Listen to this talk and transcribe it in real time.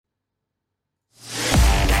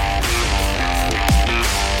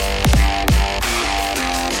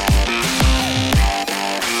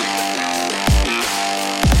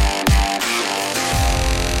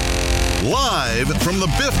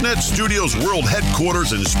Studios World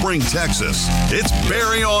Headquarters in Spring, Texas, it's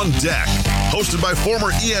Barry on Deck. Hosted by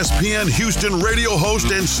former ESPN Houston radio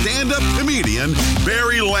host and stand-up comedian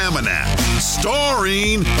Barry Laminack.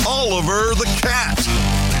 Starring Oliver the Cat.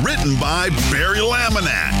 Written by Barry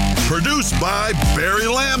Laminack. Produced by Barry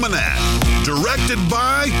Laminack. Directed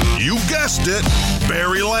by, you guessed it,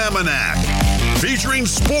 Barry Laminack. Featuring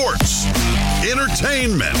sports,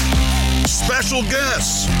 entertainment, special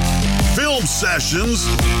guests, film sessions,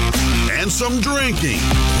 and some drinking.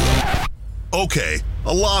 Okay,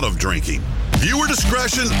 a lot of drinking. Viewer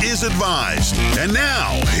discretion is advised. And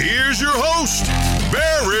now, here's your host,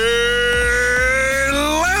 Barry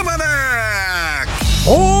Laminack.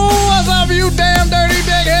 Oh, what's up, you damn dirty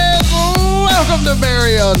dickheads? Welcome to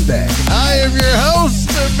Barry on Deck. I am your host,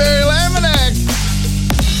 Barry Laminack.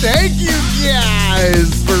 Thank you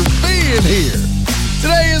guys for being here.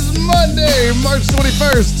 Today is Monday, March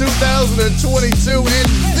 21st, 2022, and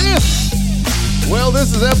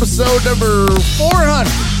this is episode number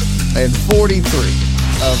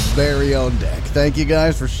 443 of Barry on Deck. Thank you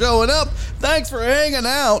guys for showing up. Thanks for hanging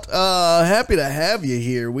out. Happy to have you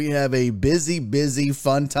here. We have a busy,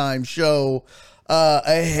 fun time show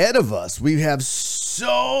ahead of us. We have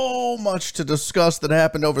so much to discuss that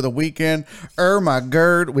happened over the weekend. My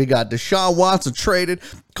gird, we got Deshaun Watson traded.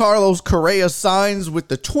 Carlos Correa signs with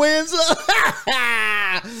the Twins.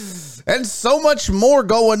 And so much more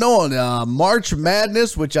going on. March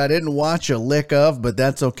Madness, which I didn't watch a lick of, but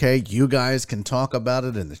that's okay. You guys can talk about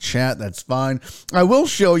it in the chat. That's fine. I will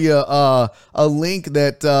show you a link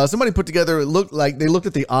that somebody put together. It looked like they looked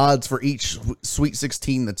at the odds for each Sweet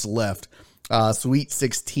 16 that's left. Sweet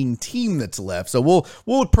 16 team that's left. So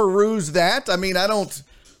we'll peruse that. I mean, I don't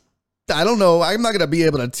know. I'm not going to be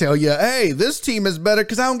able to tell you, hey, this team is better,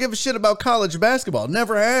 because I don't give a shit about college basketball.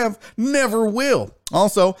 Never have, never will.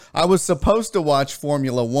 Also, I was supposed to watch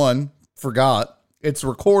Formula One. Forgot. It's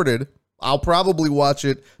recorded. I'll probably watch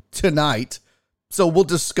it tonight. So we'll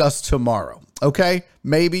discuss tomorrow. Okay?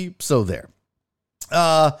 Maybe. So there.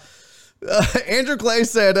 Andrew Clay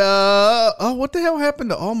said, what the hell happened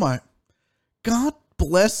to all my... God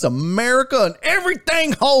bless America and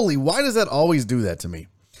everything holy. Why does that always do that to me?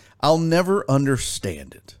 I'll never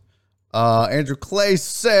understand it. Andrew Clay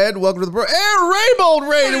said, welcome to the program. Aaron Raybold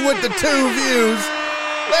rated with the 2 views.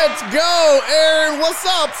 Let's go, Aaron. What's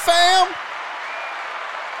up, fam?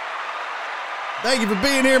 Thank you for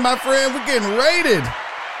being here, my friend. We're getting rated.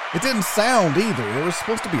 It didn't sound either. There was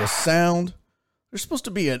supposed to be a sound. There's supposed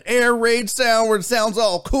to be an air raid sound where it sounds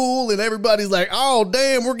all cool and everybody's like, oh,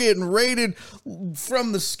 damn, we're getting raided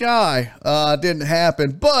from the sky. Didn't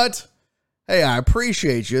happen, but hey, I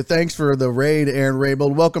appreciate you. Thanks for the raid, Aaron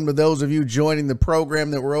Raybold. Welcome to those of you joining the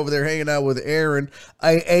program that were over there hanging out with Aaron, who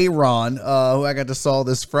I got to saw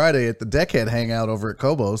this Friday at the Deckhead Hangout over at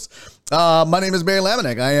Cobos. My name is Barry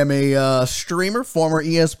Laminack. I am a streamer, former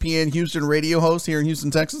ESPN Houston radio host here in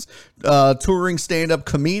Houston, Texas, touring stand-up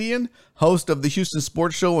comedian, host of the Houston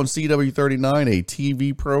Sports Show on CW39, a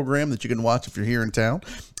TV program that you can watch if you're here in town.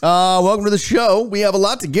 Welcome to the show. We have a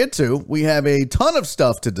lot to get to. We have a ton of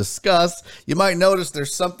stuff to discuss. You might notice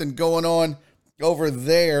there's something going on over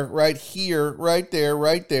there, right here, right there.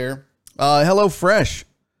 HelloFresh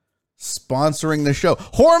sponsoring the show.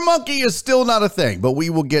 Horror Monkey is still not a thing, but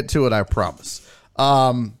we will get to it, I promise.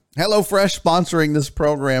 HelloFresh sponsoring this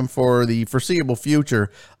program for the foreseeable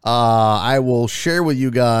future. I will share with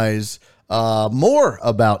you guys more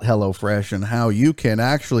about HelloFresh and how you can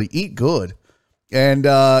actually eat good and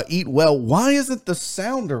eat well. Why isn't the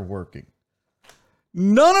sounder working?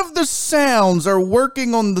 None of the sounds are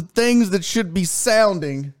working on the things that should be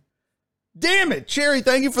sounding. Damn it, Cherry,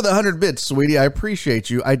 thank you for the 100 bits, sweetie. I appreciate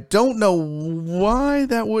you. I don't know why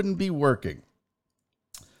that wouldn't be working.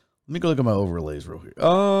 Let me go look at my overlays real quick.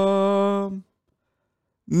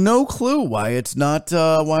 No clue why it's not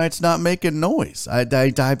making noise. I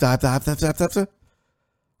don't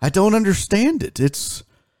understand it. It's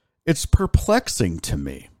perplexing to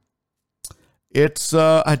me.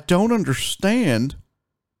 I don't understand.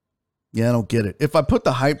 Yeah, I don't get it. If I put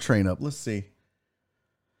the hype train up, let's see.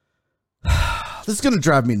 This is going to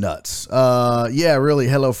drive me nuts. Yeah, really,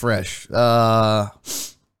 HelloFresh.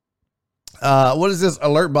 What is this?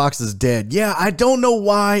 Alert box is dead. Yeah, I don't know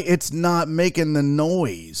why it's not making the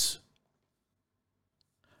noise.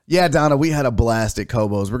 Yeah, Donna, we had a blast at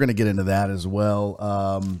Cobos. We're going to get into that as well.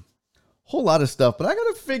 Whole lot of stuff, but I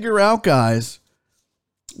got to figure out, guys,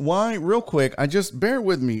 why, real quick, bear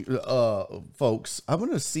with me, folks. I'm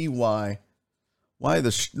going to see why the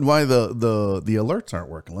alerts aren't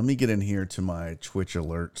working. Let me get in here to my Twitch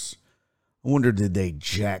alerts. I wonder, did they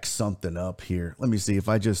jack something up here? Let me see if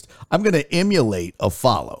I'm going to emulate a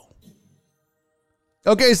follow.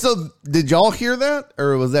 Okay, so did y'all hear that?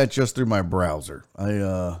 Or was that just through my browser?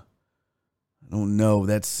 I don't know.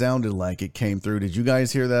 That sounded like it came through. Did you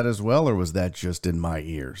guys hear that as well? Or was that just in my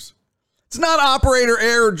ears? It's not operator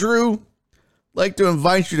error, Drew. Like to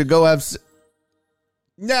invite you to go have...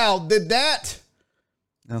 Now, did that...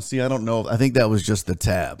 Now, see, I don't know. I think that was just the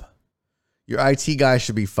tab. Your IT guy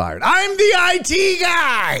should be fired. I'm the IT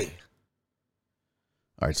guy!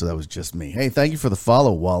 All right, so that was just me. Hey, thank you for the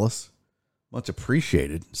follow, Wallace. Much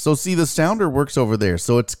appreciated. So, see, the sounder works over there.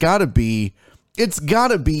 So, it's got to be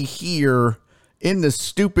here in the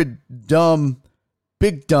stupid, dumb,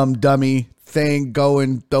 big dumb dummy thing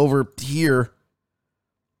going over here.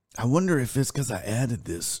 I wonder if it's because I added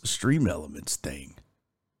this Stream Elements thing.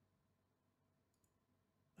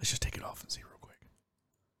 Let's just take it off and see real quick.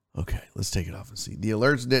 Okay, let's take it off and see. The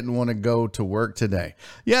alerts didn't want to go to work today.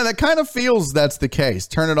 Yeah, that kind of feels that's the case.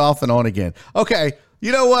 Turn it off and on again. Okay,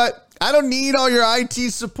 you know what? I don't need all your IT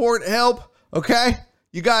support help, okay?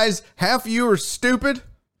 You guys, half of you are stupid.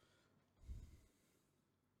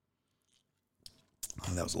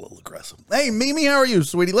 Oh, that was a little aggressive. Hey, Mimi, how are you,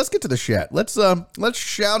 sweetie? Let's get to the chat. Let's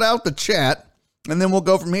shout out the chat, and then we'll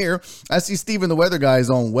go from here. I see Steven the Weather Guy is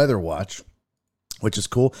on Weather Watch, which is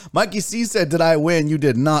cool. Mikey C said, did I win? You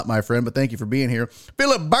did not, my friend, but thank you for being here.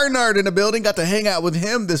 Philip Barnard in the building. Got to hang out with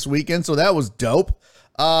him this weekend, so that was dope.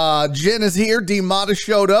 Jen is here. D. Mata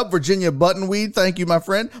showed up. Virginia Buttonweed. Thank you, my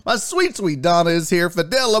friend. My sweet Donna is here.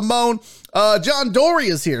 Fidel Lamone. John Dory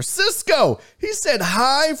is here. Cisco. He said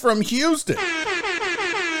hi from Houston.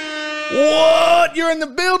 What? You're in the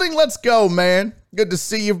building? Let's go, man. Good to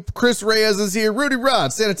see you. Chris Reyes is here. Rudy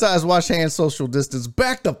Rod. Sanitize, wash hands, social distance.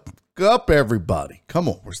 Back the up, everybody. Come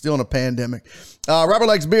on. We're still in a pandemic. Robert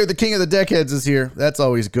Likes Beer. The king of the deckheads is here. That's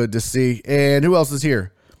always good to see. And who else is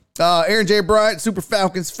here? Aaron J. Bryant, Super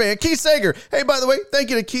Falcons fan. Keith Sager. Hey, by the way,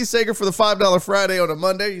 thank you to Keith Sager for the $5 Friday on a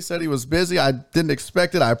Monday. He said he was busy. I didn't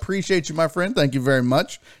expect it. I appreciate you, my friend. Thank you very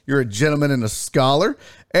much. You're a gentleman and a scholar.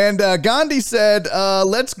 And Gandhi said,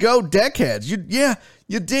 let's go, deckheads.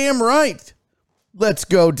 You're damn right. Let's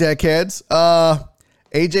go, deckheads.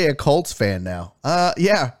 AJ, a Colts fan now.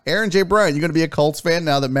 Yeah, Aaron J. Bryant, you're going to be a Colts fan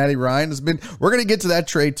now that Matty Ryan has been. We're going to get to that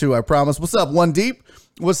trade, too, I promise. What's up, One Deep?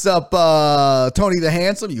 What's up, Tony the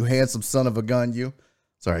Handsome? You handsome son of a gun, you.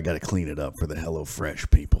 Sorry, I got to clean it up for the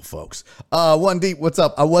HelloFresh people, folks. One Deep, what's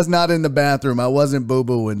up? I was not in the bathroom. I wasn't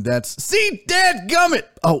boo-booing. That's... See, dadgummit!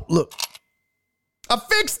 Oh, look. I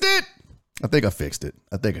fixed it! I think I fixed it.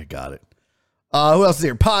 I think I got it. Who else is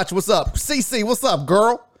here? Potch, what's up? CC, what's up,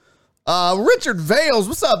 girl? Richard Vales,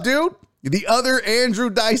 what's up, dude? The other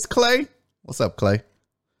Andrew Dice Clay. What's up, Clay?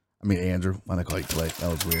 I mean, Andrew. Why not call you Clay?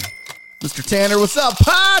 That was weird. Mr. Tanner, what's up?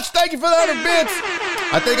 Potch, thank you for the 100 bits.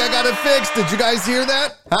 I think I got it fixed. Did you guys hear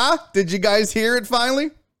that? Huh? Did you guys hear it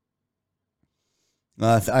finally?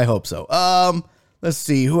 I hope so. Let's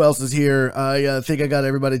see. Who else is here? I think I got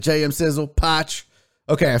everybody. JM Sizzle, Potch.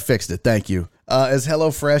 Okay, I fixed it. Thank you. Is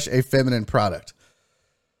HelloFresh a feminine product?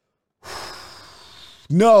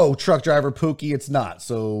 No, truck driver Pookie, it's not.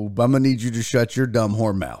 So I'm going to need you to shut your dumb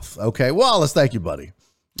whore mouth. Okay, Wallace, thank you, buddy.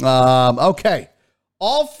 Okay.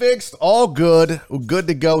 All fixed, all good. We're good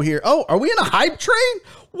to go here. Oh, are we in a hype train?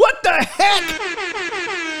 What the heck?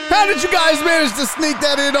 How did you guys manage to sneak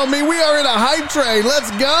that in on me? We are in a hype train. Let's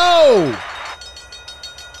go.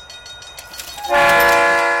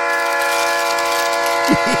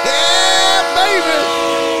 Yeah, baby.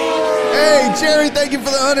 Hey, Jerry, thank you for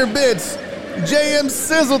the 100 bits. JM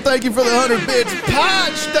Sizzle, thank you for the 100 bits.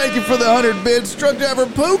 Potch, thank you for the 100 bits. Truck driver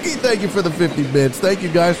Pookie, thank you for the 50 bits. Thank you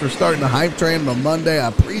guys for starting the hype train on Monday. I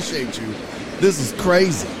appreciate you. This is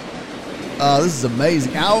crazy. This is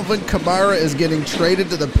amazing. Alvin Kamara is getting traded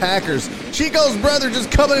to the Packers. Chico's brother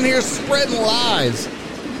just coming in here spreading lies.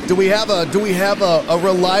 Do we have a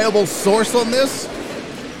reliable source on this?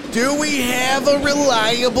 Do we have a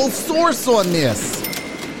reliable source on this?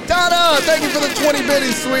 Donna, thank you for the 20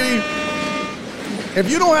 bitties, sweetie. If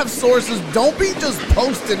you don't have sources, don't be just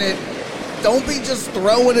posting it. Don't be just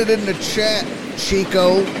throwing it in the chat,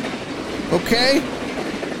 Chico. Okay?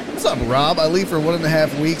 What's up, Rob? I leave for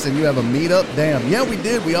 1.5 weeks and you have a meetup? Damn. Yeah, we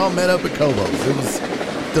did. We all met up at Kobo's. It was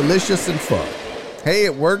delicious and fun. Hey,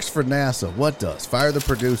 it works for NASA. What does? Fire the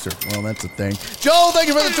producer. Well, that's a thing. Joel, thank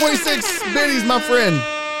you for the 26 biddies, my friend.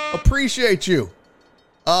 Appreciate you.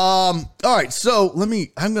 All right, so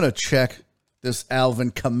I'm going to check this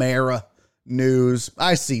Alvin Kamara news.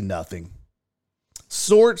 I see nothing.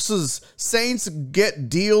 Sources, Saints get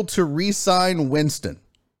deal to re-sign Winston.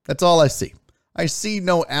 That's all I see. I see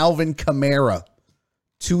no Alvin Kamara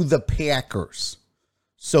to the Packers.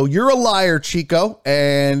 So you're a liar, Chico,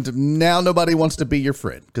 and now nobody wants to be your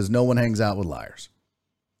friend because no one hangs out with liars.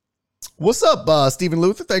 What's up, Stephen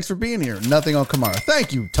Luther? Thanks for being here. Nothing on Kamara.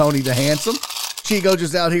 Thank you, Tony the Handsome. Chico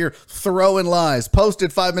just out here throwing lies.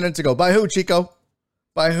 Posted 5 minutes ago. By who, Chico?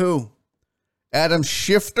 By who? Adam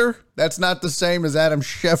Schefter? That's not the same as Adam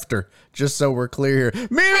Schefter, just so we're clear here.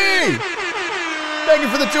 Mimi! Thank you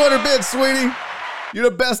for the 200 bits, sweetie. You're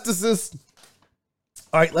the bestest.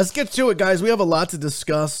 All right, let's get to it, guys. We have a lot to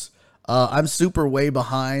discuss. I'm super way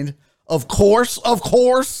behind. Of course. I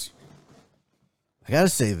got to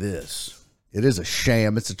say this. It is a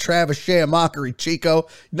sham. It's a Travis sham mockery, Chico.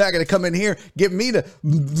 You're not going to come in here, get me to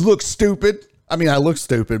look stupid. I mean, I look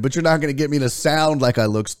stupid, but you're not going to get me to sound like I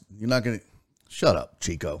look. You're not going to. Shut up,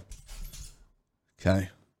 Chico. Okay.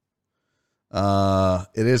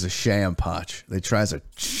 It is a sham potch. They tries a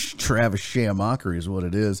Travis sham mockery is what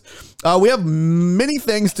it is. We have many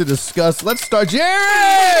things to discuss. Let's start.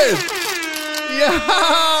 Jared!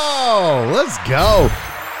 Yo! Let's go.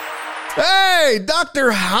 Hey,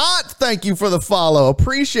 Dr. Hot, thank you for the follow.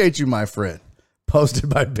 Appreciate you, my friend. Posted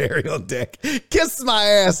by Barry on Deck. Kiss my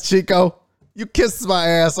ass, Chico. You kissed my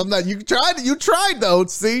ass. I'm not. You tried though.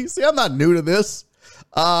 See, I'm not new to this.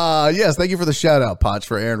 Yes, thank you for the shout out, Potch,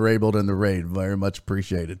 for Aaron Raybold in the raid. Very much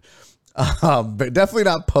appreciated. But definitely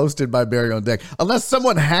not posted by Barry on Deck unless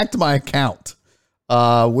someone hacked my account.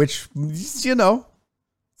 Which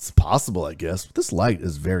it's possible, I guess. But this light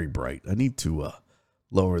is very bright. I need to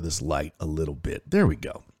lower this light a little bit. There we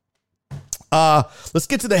go. Let's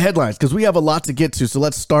get to the headlines because we have a lot to get to. So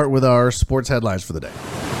let's start with our sports headlines for the day.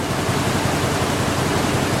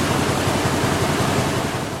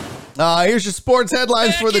 Here's your sports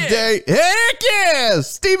headlines for the day. Heck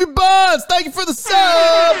yes! Stevie Buns, thank you for the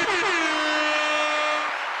sub.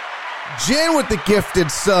 Jen with the gifted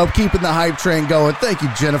sub, keeping the hype train going. Thank you,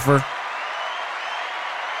 Jennifer.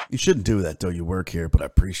 You shouldn't do that, though. You work here, but I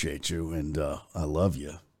appreciate you, and I love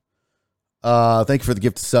you. Thank you for the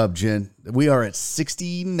gift sub, Jen. We are at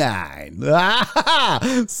 69.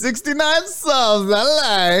 69 subs,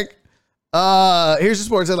 I like. Here's the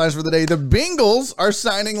sports headlines for the day. The Bengals are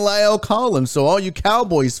signing La'el Collins, so all you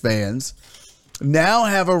Cowboys fans now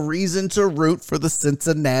have a reason to root for the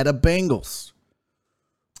Cincinnati Bengals.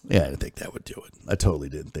 Yeah, I didn't think that would do it. I totally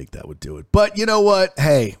didn't think that would do it. But you know what?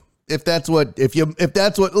 Hey, if that's what,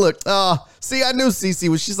 look, see, I knew Cece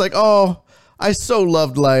was, she's like, oh, I so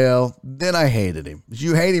loved La'el. Then I hated him.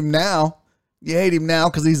 You hate him now. You hate him now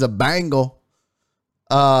because he's a Bengal.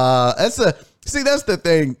 See, that's the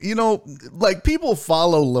thing. Like people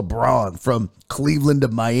follow LeBron from Cleveland to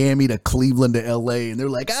Miami to Cleveland to LA, and they're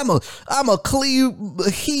like, I'm a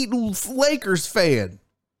Heat Lakers fan.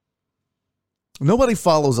 Nobody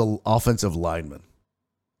follows an offensive lineman.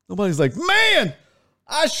 Nobody's like, man,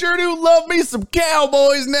 I sure do love me some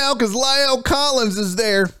Cowboys now because La'el Collins is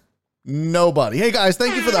there. Nobody. Hey guys,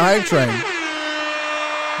 thank you for the hype train.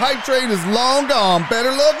 Hype train is long gone.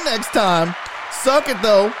 Better luck next time. Suck it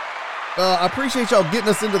though. I appreciate y'all getting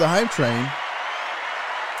us into the hype train.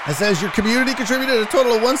 It says your community contributed a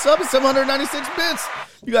total of 1 sub and 796 bits.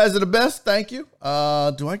 You guys are the best. Thank you.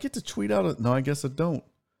 Do I get to tweet out? No, I guess I don't.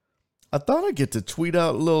 I thought I get to tweet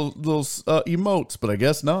out little emotes, but I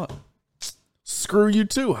guess not. Screw you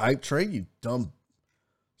too, hype train, you dumb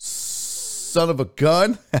son of a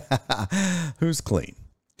gun. Who's clean?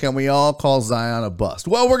 Can we all call Zion a bust?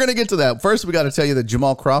 Well, we're going to get to that. First, we got to tell you that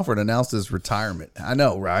Jamal Crawford announced his retirement. I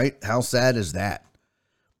know, right? How sad is that?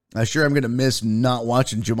 I'm sure I'm going to miss not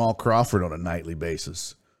watching Jamal Crawford on a nightly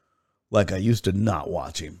basis like I used to not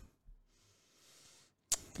watch him.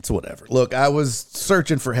 It's whatever. Look, I was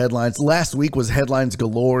searching for headlines. Last week was headlines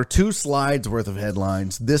galore. 2 slides worth of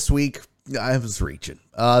headlines. This week, I was reaching.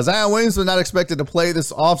 Zion Williamson not expected to play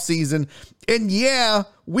this offseason. And yeah,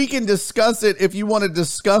 we can discuss it if you want to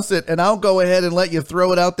discuss it. And I'll go ahead and let you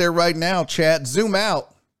throw it out there right now, chat. Zoom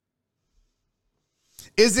out.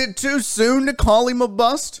 Is it too soon to call him a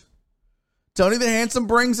bust? Tony the Handsome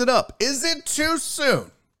brings it up. Is it too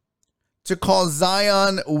soon to call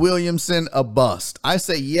Zion Williamson a bust? I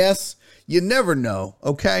say yes. You never know,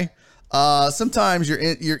 okay? Sometimes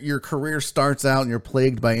your career starts out and you're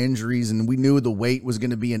plagued by injuries, and we knew the weight was going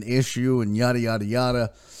to be an issue and yada, yada,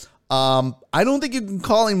 yada. I don't think you can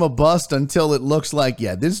call him a bust until it looks like,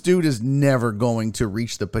 yeah, this dude is never going to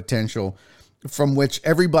reach the potential from which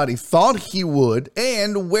everybody thought he would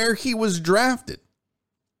and where he was drafted.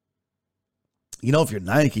 If you're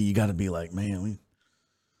Nike, you got to be like, man,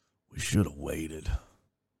 we should have waited.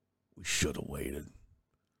 We should have waited.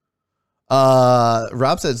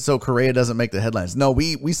 Rob said, so Correa doesn't make the headlines. No,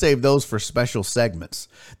 we save those for special segments.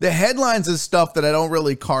 The headlines is stuff that I don't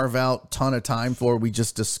really carve out a ton of time for. We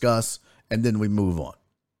just discuss and then we move on.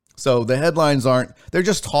 So the headlines they're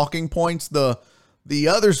just talking points. The The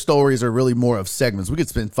other stories are really more of segments. We could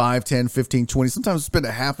spend 5, 10, 15, 20, sometimes spend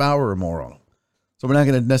a half hour or more on them. So we're not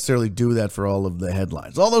going to necessarily do that for all of the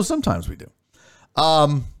headlines, although sometimes we do.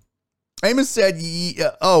 Amos said,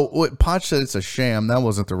 Potch said it's a sham. That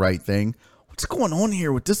wasn't the right thing. What's going on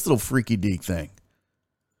here with this little freaky deek thing?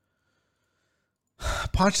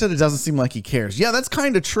 Potch said it doesn't seem like he cares. Yeah, that's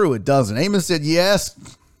kind of true. It doesn't. Amos said yes,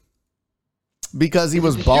 because he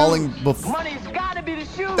was balling before. Money's gotta be the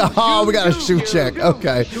shoes. Oh, we got a shoe check.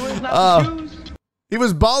 Okay. He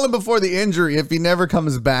was balling before the injury. If he never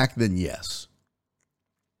comes back, then yes.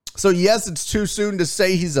 So yes, it's too soon to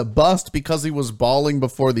say he's a bust because he was balling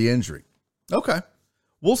before the injury. Okay.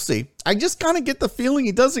 We'll see. I just kind of get the feeling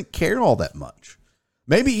he doesn't care all that much.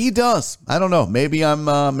 Maybe he does. I don't know. Maybe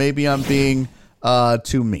I'm being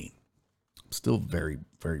too mean. I'm still very,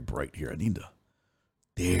 very bright here. I need to.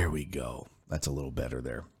 There we go. That's a little better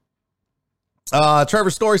there.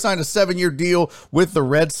 Trevor Story signed a 7-year deal with the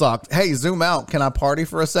Red Sox. Hey, zoom out. Can I party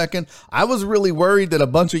for a second? I was really worried that a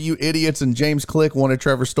bunch of you idiots and James Click wanted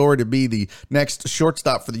Trevor Story to be the next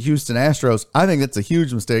shortstop for the Houston Astros. I think that's a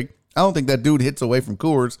huge mistake. I don't think that dude hits away from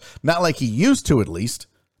Coors. Not like he used to, at least.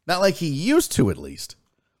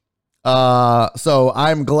 So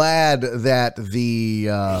I'm glad that the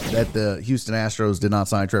Houston Astros did not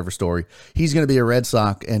sign Trevor Story. He's going to be a Red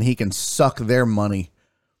Sox, and he can suck their money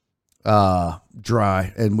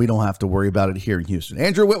dry, and we don't have to worry about it here in Houston.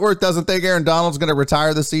 Andrew Whitworth doesn't think Aaron Donald's going to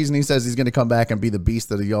retire this season. He says he's going to come back and be the beast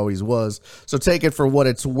that he always was. So take it for what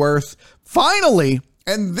it's worth. Finally,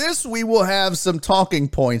 and this we will have some talking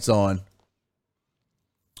points on.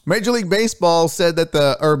 Major League Baseball said that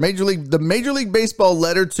the Major League Baseball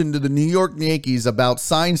letter to the New York Yankees about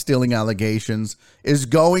sign stealing allegations is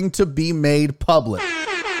going to be made public.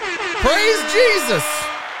 Praise Jesus.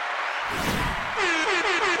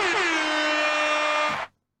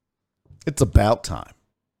 It's about time.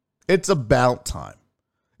 It's about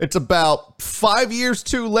 5 years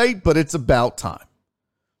too late, but it's about time.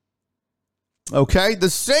 Okay, the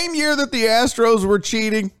same year that the Astros were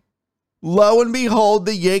cheating, lo and behold,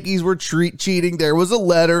 the Yankees were cheating. There was a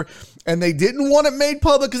letter, and they didn't want it made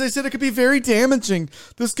public because they said it could be very damaging.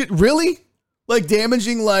 This could really,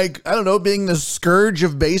 damaging, I don't know, being the scourge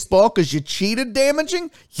of baseball because you cheated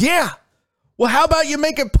damaging? Yeah. Well, how about you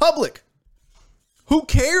make it public? Who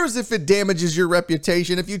cares if it damages your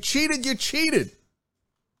reputation? If you cheated, you cheated.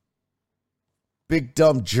 Big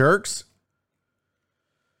dumb jerks.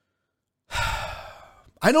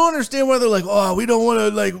 I don't understand why they're like, oh, we don't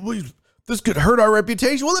want to, this could hurt our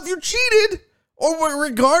reputation. Well, if you cheated, or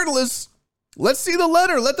regardless, let's see the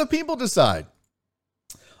letter. Let the people decide.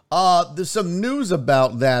 There's some news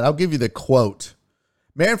about that. I'll give you the quote.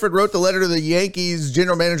 Manfred wrote the letter to the Yankees.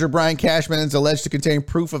 General manager Brian Cashman is alleged to contain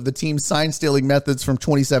proof of the team's sign stealing methods from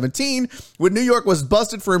 2017, when New York was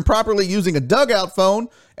busted for improperly using a dugout phone,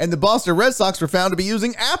 and the Boston Red Sox were found to be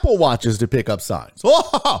using Apple Watches to pick up signs.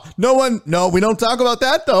 Oh, no, we don't talk about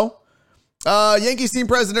that, though. Yankees team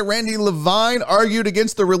president Randy Levine argued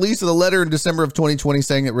against the release of the letter in December of 2020,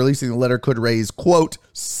 saying that releasing the letter could raise, quote,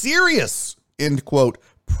 serious, end quote,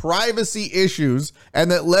 privacy issues,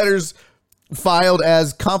 and that letters filed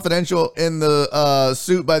as confidential in the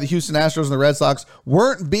suit by the Houston Astros and the Red Sox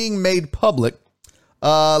weren't being made public.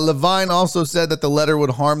 Levine also said that the letter would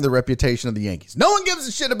harm the reputation of the Yankees. No one gives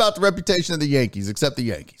a shit about the reputation of the Yankees except the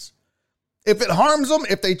Yankees. If it harms them,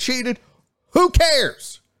 if they cheated, who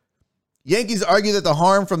cares? Yankees argue that the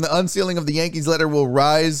harm from the unsealing of the Yankees letter will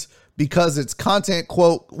rise because its content,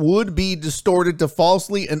 quote, would be distorted to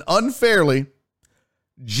falsely and unfairly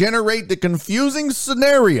generate the confusing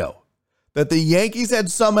scenario that the Yankees had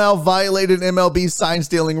somehow violated MLB's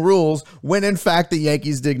sign-stealing rules when, in fact, the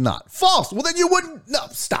Yankees did not. False. Well, then you wouldn't. No,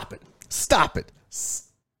 stop it. Stop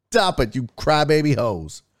it, you crybaby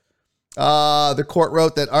hoes. The court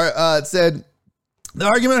wrote that it said, the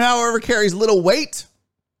argument, however, carries little weight.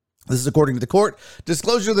 This is according to the court.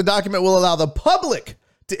 Disclosure of the document will allow the public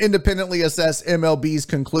to independently assess MLB's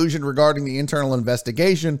conclusion regarding the internal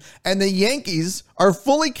investigation, and the Yankees are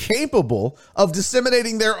fully capable of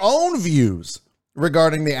disseminating their own views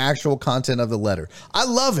regarding the actual content of the letter. I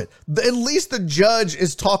love it. At least the judge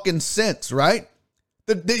is talking sense, right?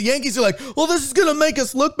 The Yankees are like, well, this is going to make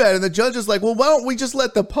us look bad. And the judge is like, well, why don't we just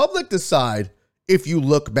let the public decide if you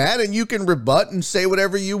look bad, and you can rebut and say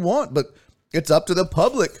whatever you want. But it's up to the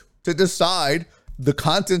public to decide the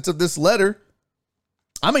contents of this letter.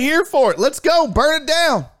 I'm here for it. Let's go. Burn it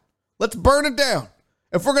down. Let's burn it down.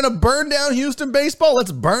 If we're going to burn down Houston baseball,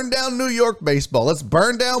 let's burn down New York baseball. Let's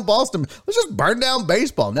burn down Boston. Let's just burn down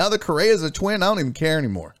baseball. Now the Correa's a twin. I don't even care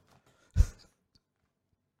anymore.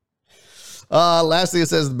 Lastly, it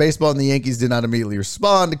says the baseball and the Yankees did not immediately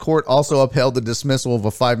respond. The court also upheld the dismissal of a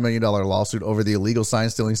 $5 million lawsuit over the illegal sign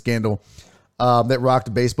stealing scandal that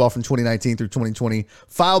rocked baseball from 2019 through 2020,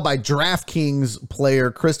 filed by DraftKings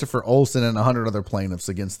player Christopher Olson and 100 other plaintiffs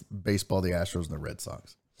against baseball, the Astros, and the Red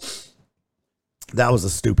Sox. That was a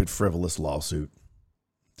stupid, frivolous lawsuit.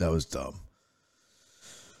 That was dumb.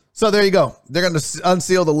 So there you go. They're going to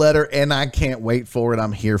unseal the letter, and I can't wait for it.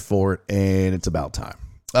 I'm here for it, and it's about time.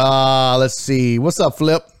 Let's see. What's up,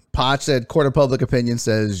 Flip? Potch said, court of public opinion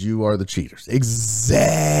says you are the cheaters.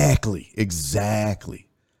 Exactly.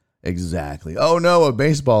 Oh, no, a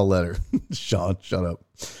baseball letter. Sean, shut up.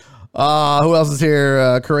 Who else is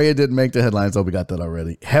here? Correa didn't make the headlines. Oh, we got that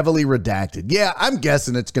already. Heavily redacted. Yeah, I'm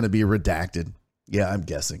guessing it's going to be redacted. Yeah, I'm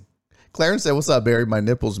guessing. Clarence said, what's up, Barry? My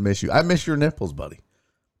nipples miss you. I miss your nipples, buddy.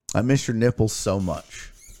 I miss your nipples so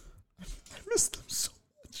much. I miss them so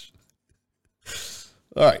much.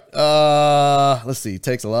 All right. Let's see. It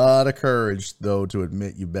takes a lot of courage, though, to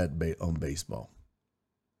admit you bet on baseball.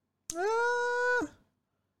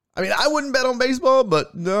 I mean, I wouldn't bet on baseball,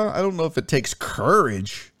 but no, I don't know if it takes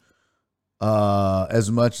courage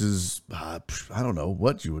as much as, I don't know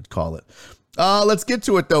what you would call it. Let's get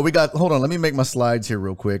to it, though. Hold on. Let me make my slides here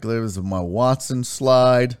real quick. There's my Watson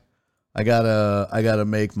slide. I gotta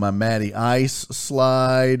make my Matty Ice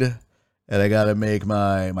slide, and I gotta make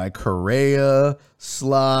my Correa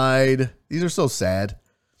slide. These are so sad.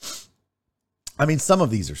 I mean, some of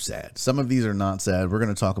these are sad. Some of these are not sad. We're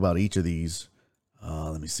gonna talk about each of these.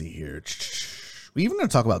 Let me see here. We're even gonna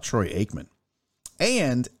talk about Troy Aikman,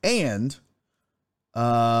 and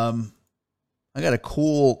I got a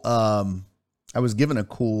cool. I was given a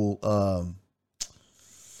cool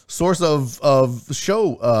source of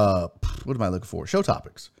show. What am I looking for? Show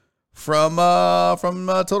topics from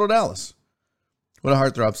Total Dallas. What did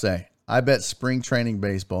Heartthrob say? I bet spring training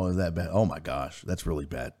baseball is that bad. Oh my gosh, that's really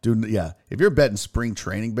bad, dude. Yeah, if you're betting spring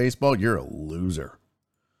training baseball, you're a loser.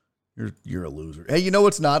 You're a loser. Hey, you know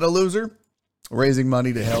what's not a loser? Raising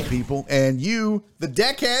money to help people, and you, the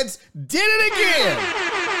deckheads, did it again.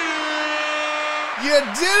 You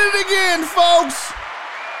did it again, folks.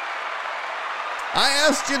 I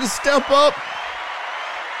asked you to step up.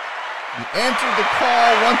 You answered the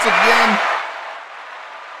call once again.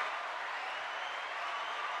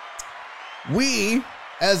 We,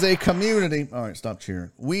 as a community, all right, stop cheering.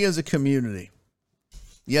 We, as a community,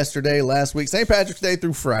 yesterday, last week, St. Patrick's Day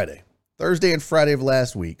through Friday, Thursday and Friday of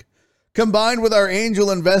last week, combined with our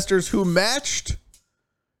angel investors who matched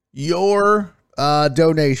your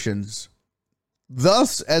donations.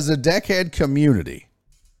 Thus, as a deckhead community,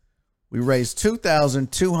 we raised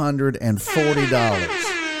 $2,240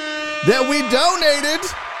 that we donated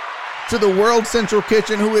to the World Central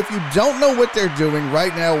Kitchen, who, if you don't know what they're doing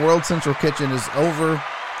right now, World Central Kitchen is over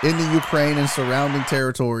in the Ukraine and surrounding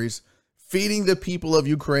territories, feeding the people of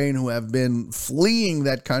Ukraine who have been fleeing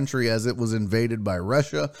that country as it was invaded by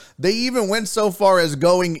Russia. They even went so far as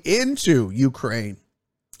going into Ukraine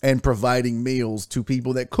and providing meals to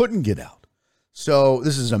people that couldn't get out. So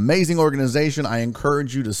this is an amazing organization. I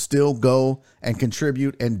encourage you to still go and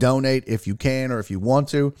contribute and donate if you can or if you want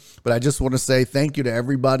to. But I just want to say thank you to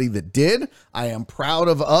everybody that did. I am proud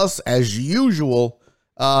of us as usual.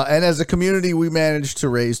 And as a community, we managed to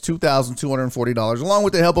raise $2,240 along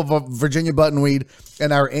with the help of Virginia Buttonweed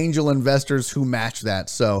and our angel investors who matched that.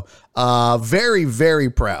 So very, very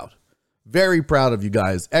proud. Very proud of you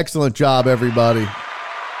guys. Excellent job, everybody.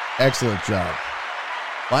 Excellent job.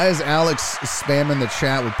 Why is Alex spamming the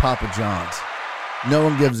chat with Papa John's? No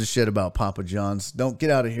one gives a shit about Papa John's. Don't get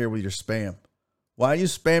out of here with your spam. Why are you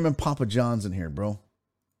spamming Papa John's in here, bro?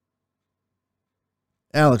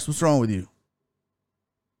 Alex, what's wrong with you?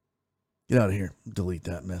 Get out of here. Delete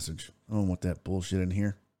that message. I don't want that bullshit in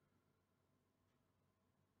here.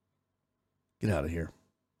 Get out of here.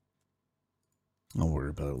 I'll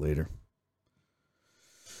worry about it later.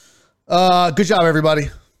 Good job, everybody.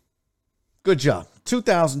 Good job.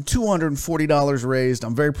 $2,240 raised.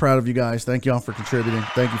 I'm very proud of you guys. Thank you all for contributing.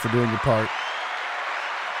 Thank you for doing your part.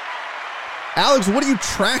 Alex, what are you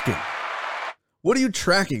tracking? What are you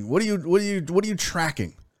tracking? What are you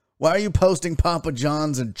tracking? Why are you posting Papa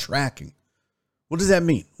John's and tracking? What does that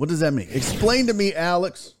mean? What does that mean? Explain to me,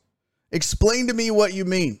 Alex. Explain to me what you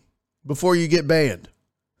mean before you get banned.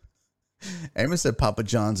 Amos said Papa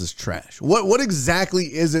John's is trash. What exactly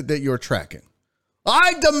is it that you're tracking?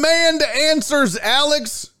 I demand answers,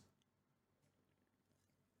 Alex.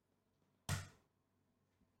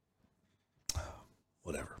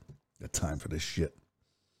 Whatever. Got time for this shit.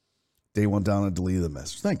 Day one down and delete the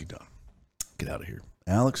message. Thank you, Don. Get out of here.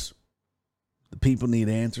 Alex, the people need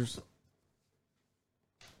answers.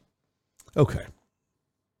 Okay.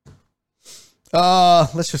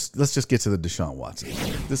 Let's just get to the Deshaun Watson.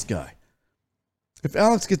 This guy. If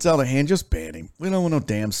Alex gets out of hand, just ban him. We don't want no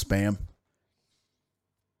damn spam.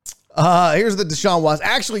 Here's the Deshaun Watson.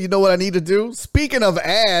 Actually, you know what I need to do? Speaking of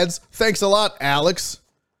ads, thanks a lot, Alex.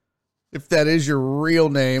 If that is your real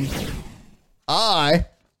name.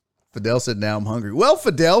 Fidel said, now I'm hungry. Well,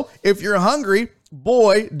 Fidel, if you're hungry,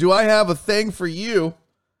 boy, do I have a thing for you.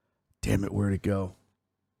 Damn it, where'd it go?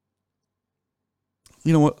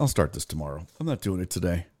 You know what? I'll start this tomorrow. I'm not doing it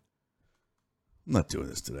today. I'm not doing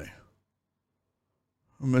this today.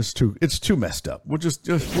 It's too messed up. We'll do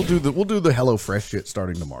the HelloFresh shit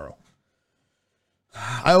starting tomorrow.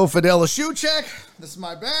 I owe Fidel a shoe check. This is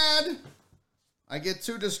my bad. I get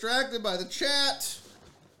too distracted by the chat.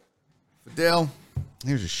 Fidel,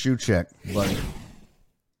 here's a shoe check, buddy.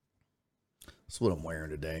 That's what I'm wearing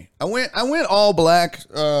today. I went all black,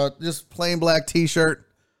 just plain black t-shirt.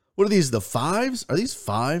 What are these? The 5s? Are these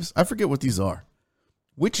 5s? I forget what these are.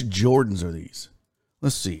 Which Jordans are these?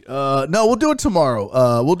 Let's see. No, we'll do it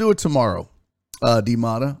tomorrow.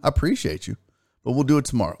 D-Mata. I appreciate you. But we'll do it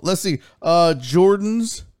tomorrow. Let's see.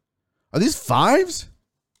 Jordans. Are these 5s?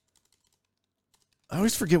 I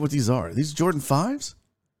always forget what these are. Are these Jordan 5s?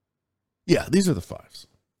 Yeah, these are the 5s.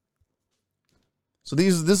 So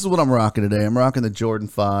this is what I'm rocking today. I'm rocking the Jordan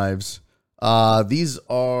 5s. These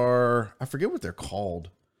are, I forget what they're called.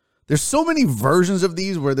 There's so many versions of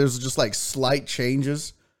these where there's just like slight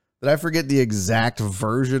changes that I forget the exact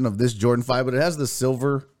version of this Jordan 5, but it has the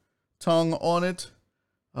silver tongue on it.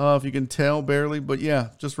 If you can tell barely, but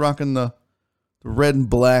yeah, just rocking the red and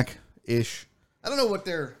black-ish. I don't know what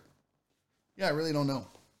they're, yeah, I really don't know.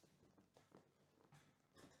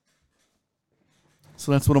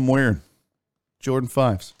 So that's what I'm wearing. Jordan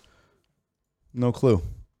 5s. No clue.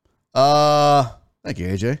 Thank you,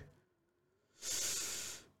 AJ.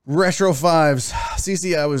 Retro 5s.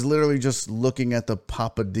 CC, I was literally just looking at the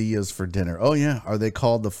papadillas for dinner. Oh, yeah. Are they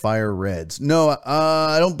called the Fire Reds? No,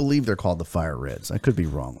 I don't believe they're called the Fire Reds. I could be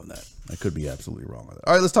wrong on that. I could be absolutely wrong on that.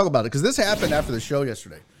 All right, let's talk about it, because this happened after the show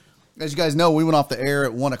yesterday. As you guys know, we went off the air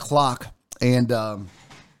at 1 o'clock, and I'll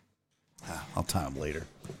time later.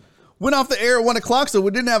 Went off the air at 1 o'clock, so we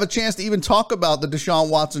didn't have a chance to even talk about the Deshaun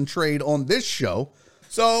Watson trade on this show.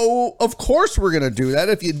 So, of course we're going to do that.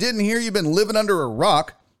 If you didn't hear, you've been living under a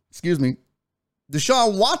rock. Excuse me.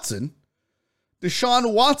 Deshaun Watson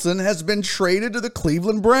has been traded to the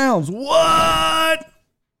Cleveland Browns. What?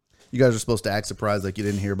 You guys are supposed to act surprised like you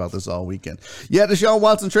didn't hear about this all weekend. Yeah, Deshaun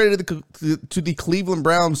Watson traded to the Cleveland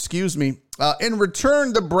Browns, excuse me. In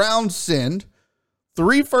return, the Browns send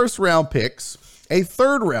 3 first-round picks, a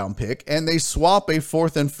 3rd-round pick, and they swap a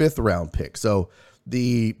 4th and 5th round pick. So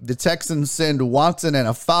the Texans send Watson and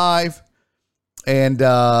a 5, and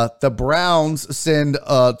the Browns send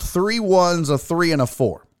 3 1s, a 3, and a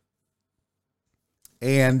 4.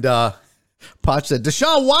 And Potch said,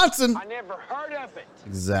 Deshaun Watson. I never heard of it.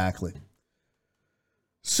 Exactly.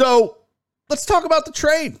 So let's talk about the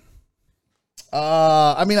trade.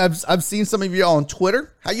 I mean, I've seen some of you on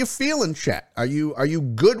Twitter. How you feeling, chat? Are you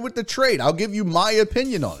good with the trade? I'll give you my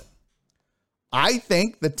opinion on it. I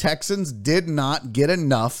think the Texans did not get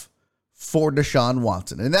enough for Deshaun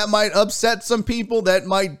Watson, and that might upset some people. That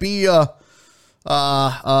might be I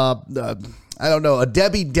don't know, a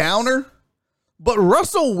Debbie Downer. But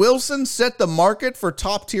Russell Wilson set the market for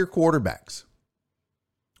top tier quarterbacks.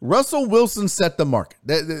 Russell Wilson set the market.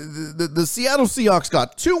 The Seattle Seahawks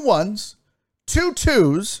got 2 1s, 2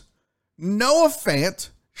 2s, Noah Fant,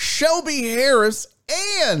 Shelby Harris,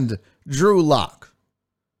 and Drew Lock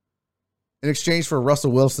in exchange for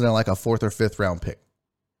Russell Wilson and like a 4th or 5th round pick.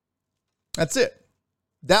 That's it.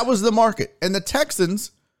 That was the market. And the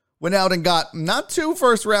Texans went out and got not 2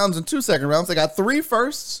 first rounds and 2 second rounds. They got 3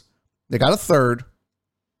 firsts, they got a 3rd,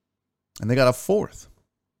 and they got a 4th.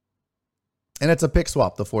 And it's a pick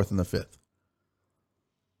swap, the 4th and the 5th.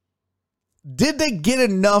 Did they get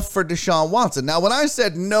enough for Deshaun Watson? Now, when I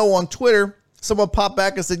said no on Twitter, someone popped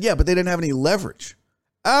back and said, yeah, but they didn't have any leverage.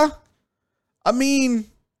 I mean,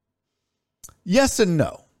 yes and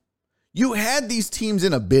no. You had these teams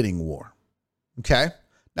in a bidding war. Okay?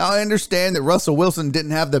 Now, I understand that Russell Wilson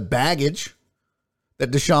didn't have the baggage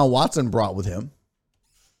that Deshaun Watson brought with him.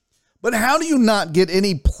 But how do you not get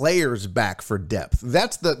any players back for depth?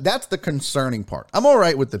 That's the concerning part. I'm all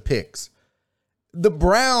right with the picks. The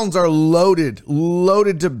Browns are loaded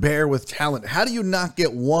to bear with talent. How do you not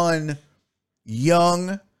get one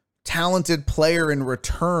young, talented player in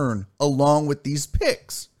return along with these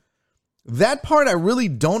picks? That part I really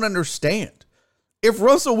don't understand. If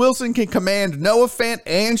Russell Wilson can command Noah Fant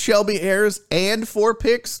and Shelby Harris and 4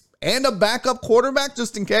 picks and a backup quarterback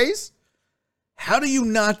just in case, How do you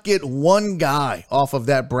not get one guy off of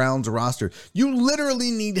that Browns roster? You literally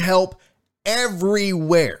need help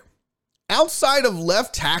everywhere. Outside of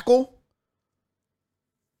left tackle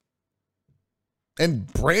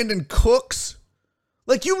and Brandon Cooks,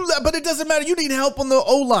 but it doesn't matter. You need help on the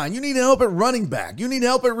O-line. You need help at running back. You need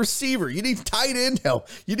help at receiver. You need tight end help.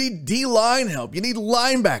 You need D-line help. You need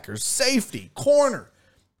linebackers, safety, corner.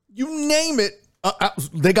 You name it.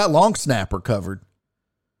 They got long snapper covered.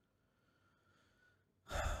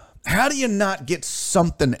 How do you not get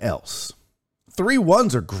something else?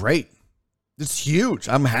 3-1s are great. It's huge.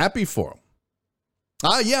 I'm happy for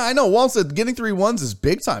them. Yeah, I know. Walt said getting 3-1s is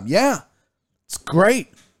big time. Yeah, it's great.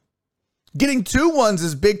 Getting 2-1s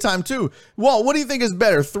is big time too. Walt, what do you think is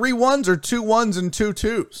better, 3-1s or 2-1s and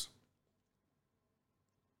 2-2s?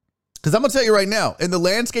 Because I'm going to tell you right now, in the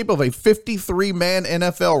landscape of a 53-man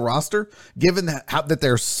NFL roster, given that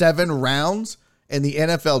there's 7 rounds in the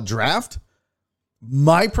NFL draft,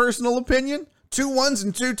 my personal opinion, 2-1s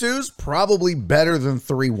and 2-2s, probably better than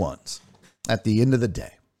 3-1s at the end of the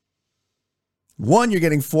day. One, you're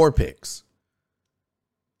getting 4 picks.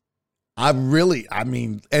 And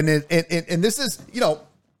this is,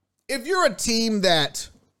 if you're a team that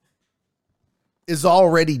is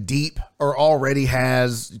already deep or already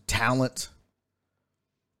has talent,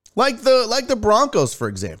 like the Broncos, for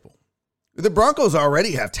example. The Broncos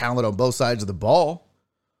already have talent on both sides of the ball.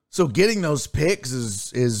 So getting those picks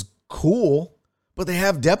is cool, but they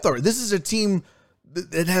have depth already. This is a team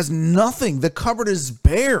that has nothing. The cupboard is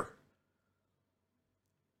bare.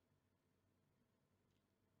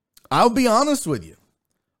 I'll be honest with you.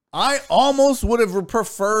 I almost would have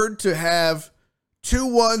preferred to have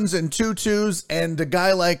 2-1s and 2-2s and a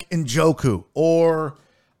guy like Njoku, or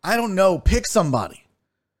I don't know, pick somebody.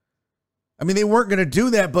 I mean, they weren't going to do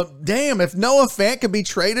that, but damn, if Noah Fant could be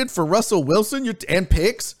traded for Russell Wilson and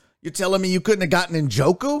picks, you're telling me you couldn't have gotten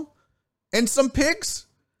Njoku and some picks?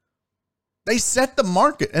 They set the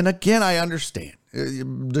market. And again, I understand.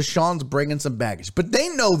 Deshaun's bringing some baggage. But they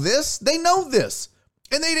know this. They know this.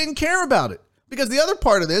 And they didn't care about it. Because the other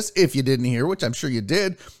part of this, if you didn't hear, which I'm sure you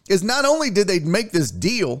did, is not only did they make this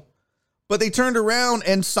deal, but they turned around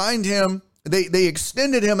and signed him. They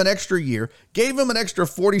extended him an extra year, gave him an extra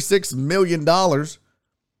 $46 million,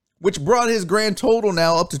 which brought his grand total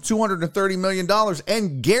now up to $230 million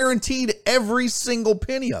and guaranteed every single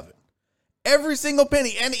penny of it. Every single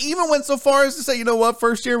penny. And even went so far as to say, you know what,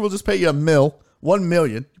 first year, we'll just pay you $1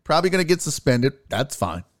 million. You're probably going to get suspended. That's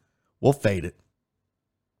fine. We'll fade it.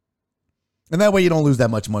 And that way you don't lose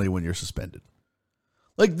that much money when you're suspended.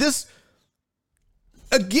 Like this,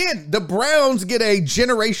 again, the Browns get a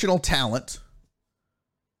generational talent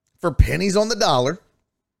for pennies on the dollar.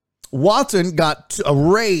 Watson got a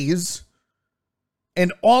raise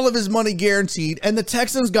and all of his money guaranteed, and the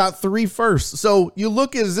Texans got 3 firsts. So you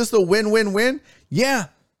look at, is this a win-win-win? Yeah,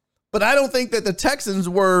 but I don't think that the Texans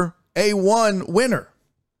were a one winner.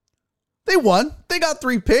 They won. They got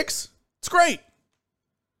 3 picks. It's great.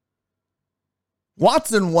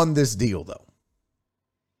 Watson won this deal, though.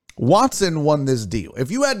 Watson won this deal.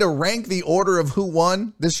 If you had to rank the order of who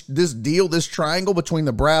won this deal, this triangle between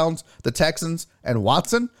the Browns, the Texans, and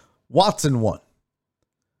Watson, Watson won.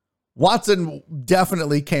 Watson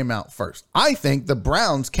definitely came out first. I think the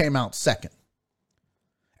Browns came out second.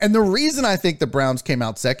 And the reason I think the Browns came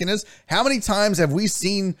out second is, how many times have we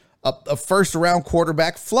seen a first-round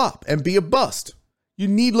quarterback flop and be a bust? You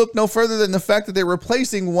need look no further than the fact that they're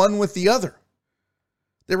replacing one with the other.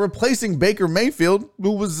 They're replacing Baker Mayfield,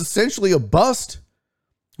 who was essentially a bust,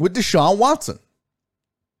 with Deshaun Watson.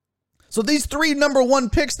 So these 3 number 1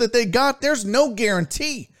 picks that they got, there's no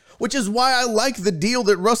guarantee, which is why I like the deal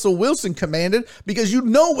that Russell Wilson commanded, because you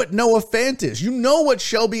know what Noah Fant is. You know what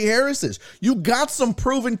Shelby Harris is. You got some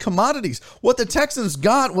proven commodities. What the Texans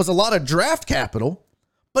got was a lot of draft capital,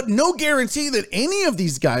 but no guarantee that any of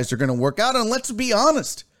these guys are going to work out. And let's be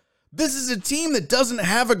honest, this is a team that doesn't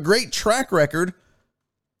have a great track record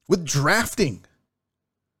with drafting,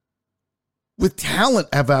 with talent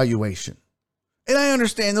evaluation. And I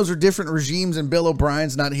understand those are different regimes, and Bill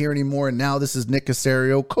O'Brien's not here anymore, and now this is Nick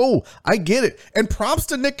Caserio. Cool, I get it. And props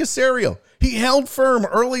to Nick Caserio. He held firm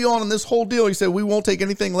early on in this whole deal. He said, we won't take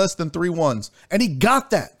anything less than 3-1s. And he got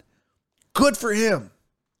that. Good for him.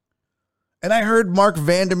 And I heard Mark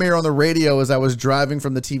Vandermeer on the radio as I was driving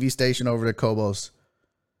from the TV station over to Cobos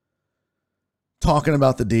talking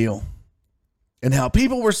about the deal. And how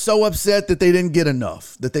people were so upset that they didn't get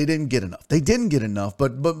enough. They didn't get enough.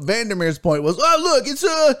 But Vandermeer's point was, oh, look, it's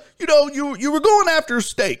you were going after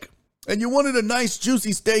steak. And you wanted a nice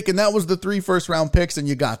juicy steak, and that was the 3 first-round picks, and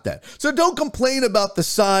you got that. So don't complain about the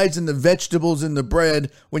sides and the vegetables and the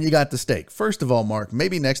bread when you got the steak. First of all, Mark,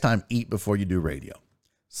 maybe next time eat before you do radio.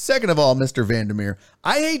 Second of all, Mr. Vandermeer,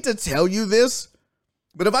 I hate to tell you this,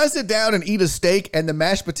 but if I sit down and eat a steak and the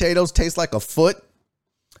mashed potatoes taste like a foot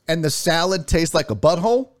and the salad tastes like a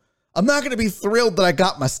butthole, I'm not going to be thrilled that I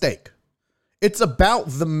got my steak. It's about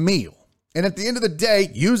the meal. And at the end of the day,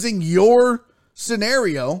 using your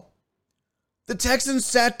scenario, the Texans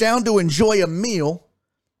sat down to enjoy a meal,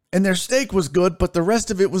 and their steak was good, but the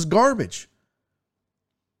rest of it was garbage.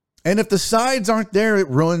 And if the sides aren't there, it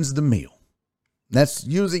ruins the meal. That's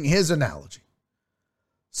using his analogy.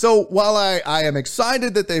 So while I am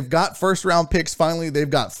excited that they've got first-round picks, finally, they've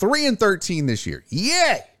got 3 and 13 this year.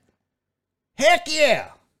 Yay! Heck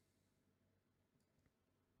yeah!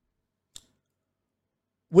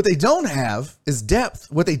 What they don't have is depth.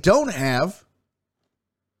 What they don't have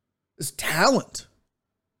is talent.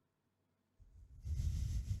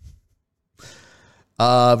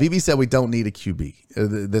 VB said we don't need a QB.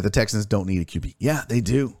 The Texans don't need a QB. Yeah, they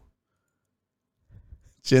do.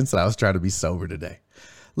 Jen said I was trying to be sober today.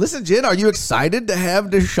 Listen, Jen, are you excited to have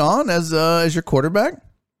Deshaun as your quarterback?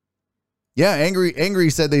 Yeah, Angry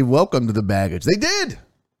said they welcomed the baggage. They did.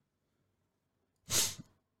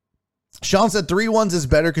 Sean said 3-1s is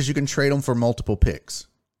better because you can trade them for multiple picks.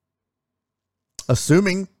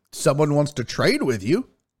 Assuming someone wants to trade with you.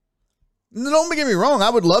 Don't get me wrong.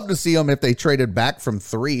 I would love to see them if they traded back from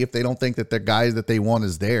 3, if they don't think that the guys that they want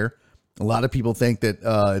is there. A lot of people think that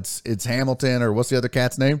it's Hamilton or what's the other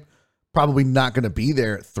cat's name? Probably not going to be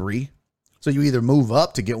there at 3. So you either move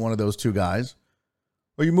up to get one of those 2 guys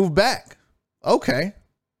or you move back. Okay.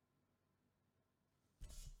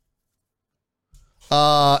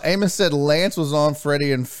 Amos said Lance was on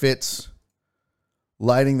Freddie and Fitz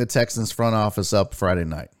lighting the Texans front office up Friday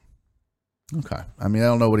night. Okay. I mean, I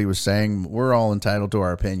don't know what he was saying. We're all entitled to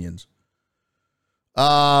our opinions.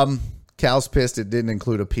 Cal's pissed it didn't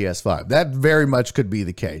include a PS5. That very much could be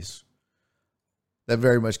the case.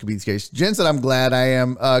 Jen said, I'm glad I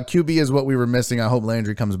am. QB is what we were missing. I hope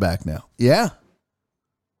Landry comes back now. Yeah.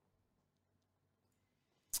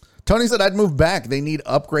 Tony said, I'd move back. They need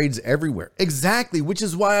upgrades everywhere. Exactly, which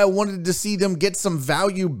is why I wanted to see them get some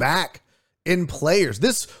value back in players.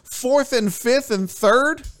 This 4th and 5th and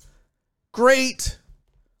 3rd, great.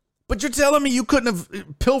 But you're telling me you couldn't have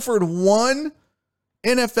pilfered one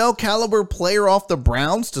NFL caliber player off the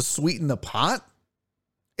Browns to sweeten the pot?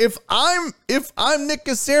 If I'm Nick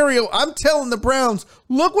Caserio, I'm telling the Browns,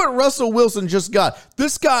 look what Russell Wilson just got.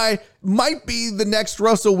 This guy might be the next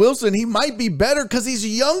Russell Wilson. He might be better because he's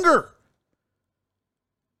younger.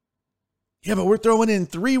 Yeah, but we're throwing in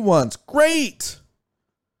 3-1s. Great.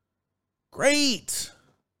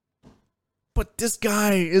 But this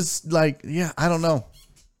guy is like, yeah, I don't know.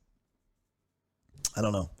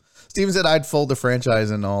 Steven said I'd fold the franchise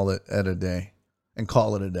and all it at a day and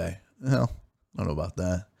call it a day. Well, I don't know about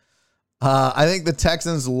that. I think the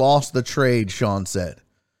Texans lost the trade, Sean said.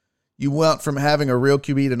 You went from having a real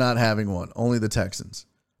QB to not having one. Only the Texans.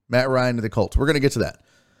 Matt Ryan to the Colts. We're going to get to that.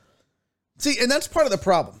 See, and that's part of the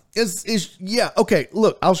problem. Okay,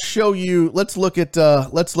 look, I'll show you. Let's look at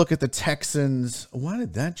the Texans. Why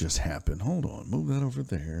did that just happen? Hold on. Move that over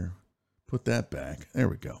there. Put that back. There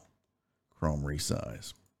we go. Chrome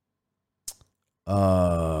resize.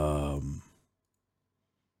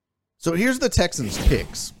 So here's the Texans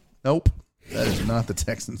picks. Nope, that is not the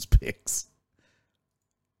Texans picks.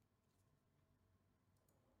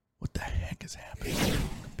 What the heck is happening to the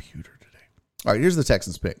computer today? All right, here's the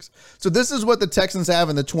Texans picks. So this is what the Texans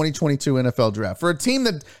have in the 2022 NFL draft. For a team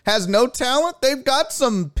that has no talent, they've got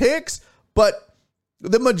some picks, but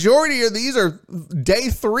the majority of these are day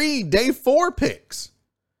 3, day 4 picks.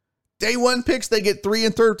 Day 1 picks, they get 3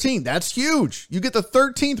 and 13. That's huge. You get the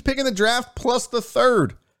 13th pick in the draft plus the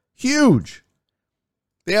 3rd. Huge.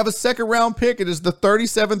 They have a 2nd round pick. It is the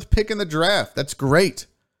 37th pick in the draft. That's great.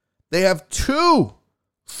 They have 2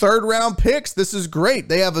 3rd round picks. This is great.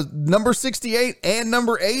 They have a number 68 and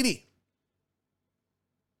number 80.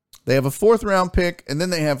 They have a 4th round pick, and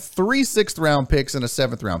then they have 3 6th round picks and a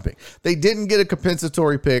 7th round pick. They didn't get a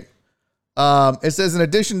compensatory pick. It says, in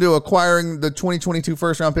addition to acquiring the 2022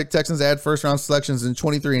 first round pick, Texans add first round selections in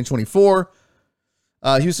 23 and 24.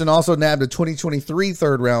 Houston also nabbed a 2023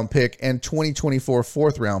 3rd round pick and 2024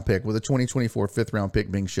 4th round pick, with a 2024 5th round pick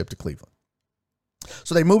being shipped to Cleveland.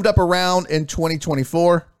 So they moved up a round in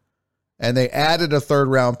 2024, and they added a 3rd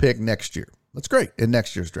round pick next year. That's great in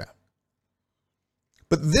next year's draft.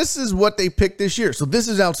 But this is what they picked this year. So this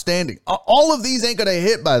is outstanding. All of these ain't going to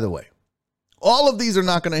hit, by the way. All of these are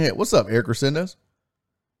not going to hit. What's up, Eric Resendez?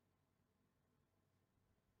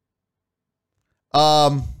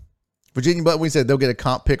 Virginia Button, we said they'll get a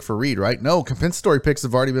comp pick for Reed, right? No, compensatory picks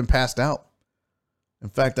have already been passed out. In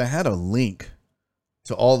fact, I had a link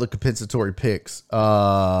to all the compensatory picks.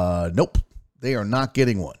 Nope, they are not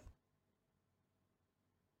getting one.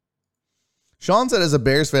 Sean said, as a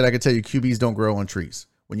Bears fan, I can tell you QBs don't grow on trees.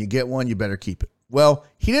 When you get one, you better keep it. Well,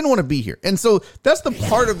 he didn't want to be here. And so that's the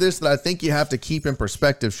part of this that I think you have to keep in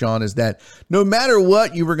perspective, Sean, is that no matter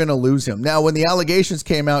what, you were going to lose him. Now, when the allegations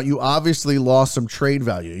came out, you obviously lost some trade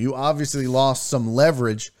value. You obviously lost some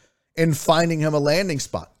leverage in finding him a landing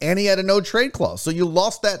spot. And he had a no trade clause. So you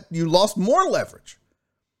lost that. You lost more leverage.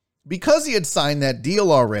 Because he had signed that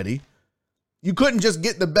deal already, you couldn't just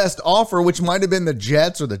get the best offer, which might have been the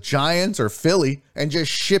Jets or the Giants or Philly, and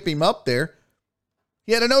just ship him up there.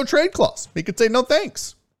 He had a no trade clause. He could say no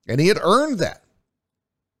thanks. And he had earned that.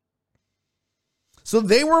 So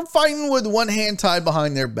they were fighting with one hand tied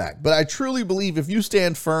behind their back. But I truly believe if you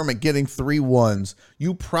stand firm at getting 3 1s,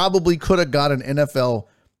 you probably could have got an NFL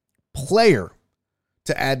player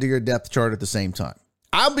to add to your depth chart at the same time.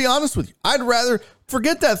 I'll be honest with you. I'd rather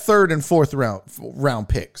forget that 3rd and 4th round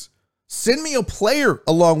picks. Send me a player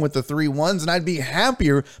along with the 3 1s, and I'd be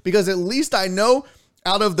happier because at least I know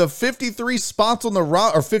out of the 53 spots on the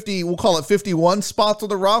roster, or 50, we'll call it 51 spots on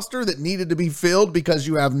the roster that needed to be filled because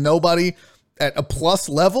you have nobody at a plus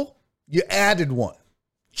level, you added one.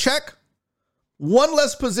 Check. One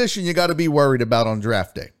less position you got to be worried about on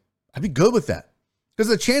draft day. I'd be good with that. Because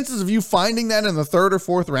the chances of you finding that in the 3rd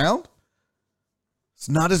or 4th round, it's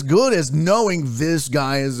not as good as knowing this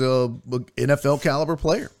guy is a NFL caliber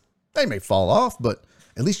player. They may fall off, but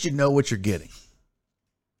at least you know what you're getting.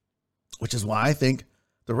 Which is why I think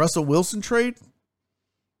the Russell Wilson trade,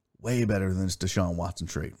 way better than this Deshaun Watson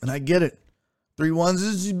trade. And I get it. 3 1s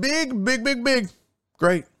is big, big, big, big.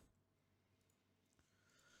 Great.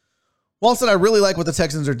 Walton, I really like what the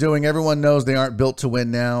Texans are doing. Everyone knows they aren't built to win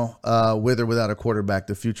now. With or without a quarterback,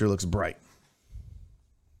 the future looks bright.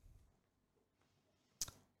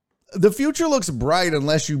 The future looks bright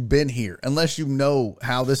unless you've been here, unless you know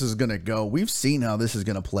how this is going to go. We've seen how this is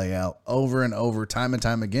going to play out over and over, time and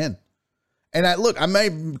time again. And I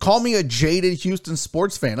may call me a jaded Houston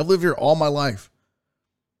sports fan. I've lived here all my life.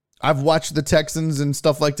 I've watched the Texans and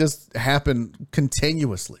stuff like this happen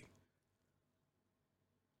continuously.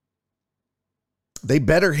 They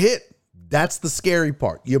better hit. That's the scary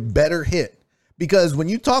part. You better hit. Because when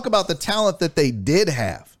you talk about the talent that they did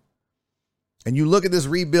have, and you look at this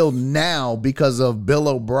rebuild now because of Bill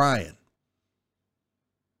O'Brien,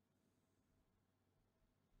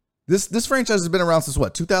 this franchise has been around since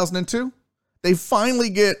what, 2002? They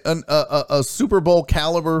finally get a Super Bowl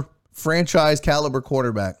caliber, franchise caliber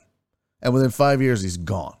quarterback. And within 5 years, he's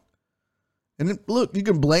gone. And look, you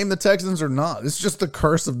can blame the Texans or not. It's just the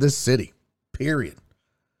curse of this city, period.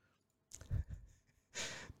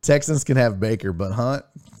 Texans can have Baker, but Hunt,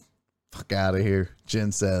 fuck out of here,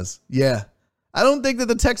 Jen says. Yeah, I don't think that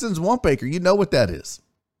the Texans want Baker. You know what that is.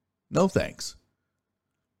 No thanks.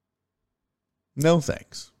 No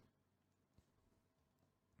thanks.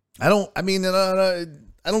 I don't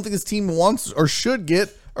think this team wants or should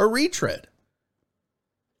get a retread.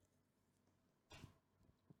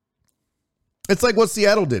 It's like what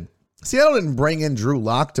Seattle did. Seattle didn't bring in Drew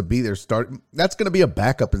Lock to be their start. That's going to be a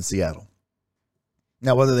backup in Seattle.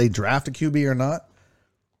 Now, whether they draft a QB or not,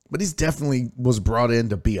 but he's definitely was brought in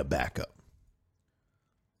to be a backup.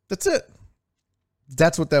 That's it.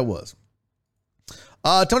 That's what that was.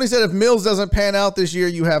 Tony said if Mills doesn't pan out this year,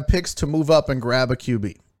 you have picks to move up and grab a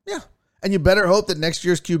QB. Yeah. And you better hope that next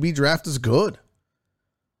year's QB draft is good.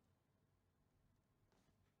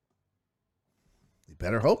 You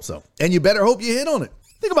better hope so. And you better hope you hit on it.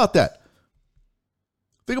 Think about that.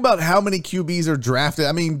 Think about how many QBs are drafted.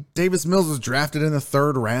 I mean, Davis Mills was drafted in the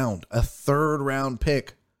 3rd round, a 3rd round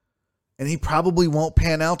pick. And he probably won't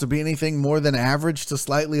pan out to be anything more than average to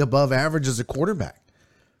slightly above average as a quarterback.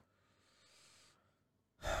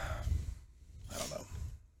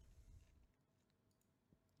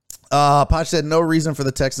 Potch said no reason for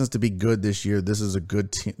the Texans to be good this year. This is a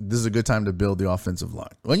good team. This is a good time to build the offensive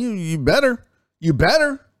line. Well, you better.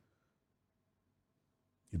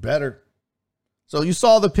 So you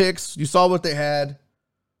saw the picks. You saw what they had.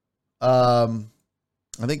 I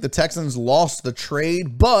think the Texans lost the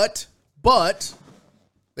trade, but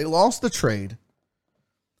they lost the trade.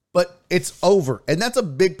 But it's over. And that's a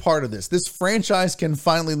big part of this. This franchise can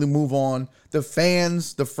finally move on. The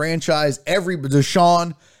fans, the franchise,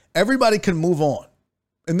 Deshaun, everybody can move on.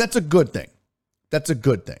 And that's a good thing. That's a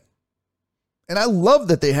good thing. And I love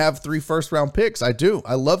that they have 3 first-round picks. I do.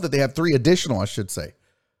 I love that they have 3 additional, I should say.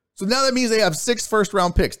 So now that means they have 6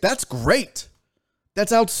 first-round picks. That's great.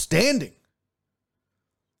 That's outstanding.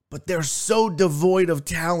 but they're so devoid of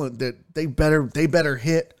talent that they better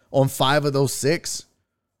hit on 5 of those 6,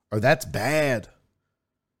 or that's bad.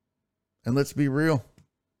 And let's be real.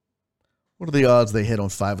 What are the odds they hit on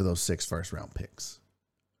 5 of those 6 first-round picks?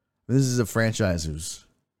 This is a franchise who's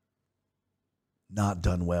not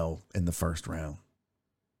done well in the first round.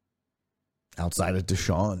 Outside of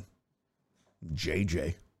Deshaun,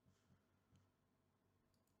 JJ.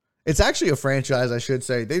 It's actually a franchise, I should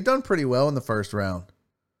say. They've done pretty well in the first round.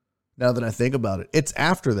 Now that I think about it. It's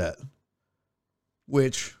after that.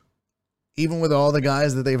 Which, even with all the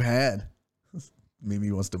guys that they've had,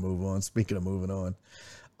 Mimi wants to move on. Speaking of moving on.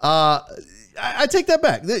 I take that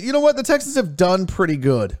back. You know what? The Texans have done pretty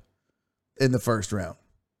good in the first round.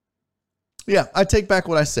 Yeah, I take back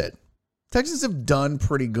what I said. Texans have done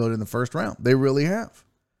pretty good in the first round. They really have.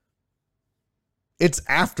 It's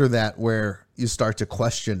after that where you start to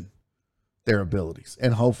question their abilities.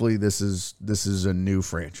 And hopefully this is a new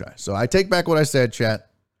franchise. So I take back what I said, chat.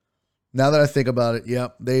 Now that I think about it,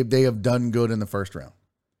 yep, they have done good in the first round.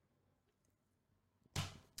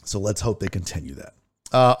 So let's hope they continue that.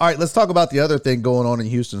 All right, let's talk about the other thing going on in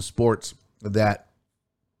Houston sports that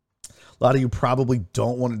a lot of you probably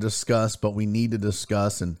don't want to discuss, but we need to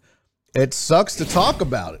discuss, and it sucks to talk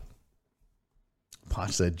about it.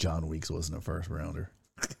 Posh said John Weeks wasn't a first rounder.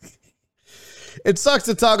 It sucks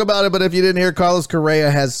to talk about it, but if you didn't hear, Carlos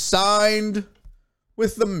Correa has signed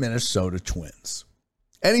with the Minnesota Twins.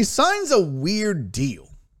 And he signs a weird deal.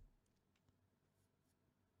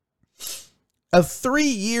 A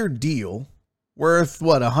 3-year deal worth,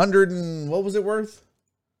 what, 100 and... What was it worth?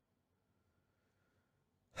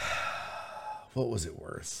 What was it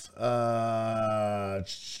worth?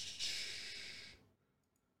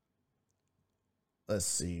 Let's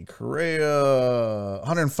see. Correa,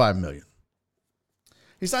 $105 million.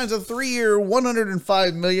 He signs a 3-year,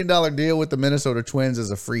 $105 million deal with the Minnesota Twins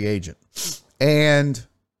as a free agent. And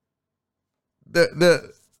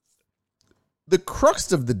the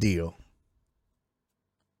crux of the deal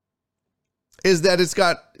is that it's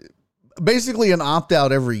got basically an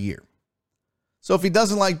opt-out every year. So if he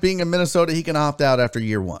doesn't like being in Minnesota, he can opt out after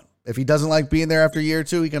year 1. If he doesn't like being there after year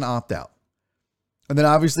 2, he can opt out. And then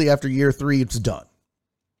obviously after year 3, it's done.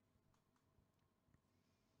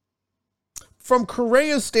 From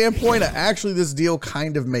Correa's standpoint, actually this deal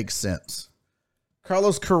kind of makes sense.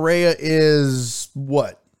 Carlos Correa is,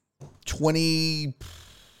 what, 28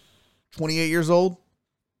 years old?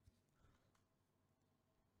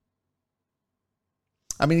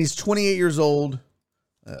 I mean, he's 28 years old.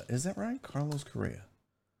 Is that right? Carlos Correa.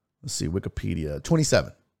 Let's see, Wikipedia.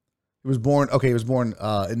 27. He was born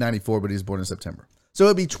in 94, but he was born in September. So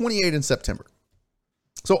he'll be 28 in September.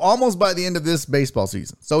 So almost by the end of this baseball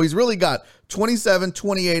season. So he's really got 27,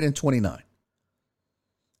 28, and 29.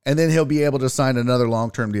 And then he'll be able to sign another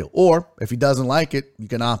long-term deal. Or if he doesn't like it, you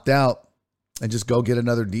can opt out and just go get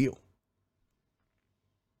another deal.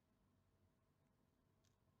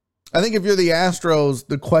 I think if you're the Astros,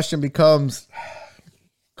 the question becomes,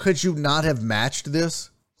 could you not have matched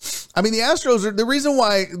this? I mean, the Astros are the reason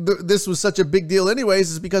why this was such a big deal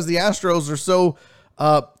anyways is because the Astros are so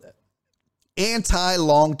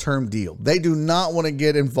anti-long-term deal. They do not want to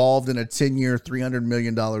get involved in a 10-year, $300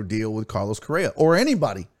 million deal with Carlos Correa or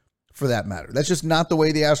anybody for that matter. That's just not the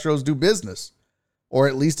way the Astros do business, or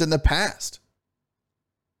at least in the past.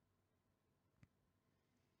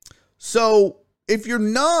 So if you're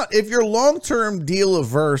long-term deal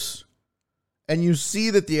averse and you see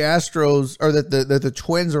that the Astros or that the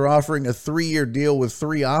Twins are offering a 3-year deal with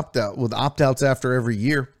 3 opt-outs after every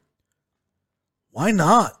year, why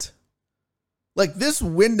not? Like this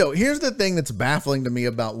window, here's the thing that's baffling to me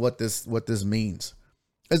about what this means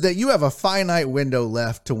is that you have a finite window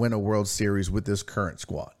left to win a World Series with this current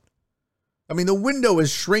squad. I mean, the window is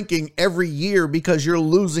shrinking every year because you're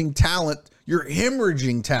losing talent, you're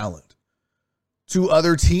hemorrhaging talent to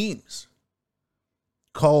other teams.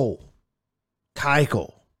 Cole,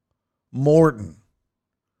 Keuchel, Morton,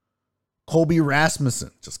 Colby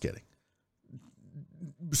Rasmussen, just kidding,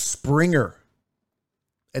 Springer,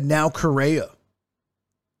 and now Correa.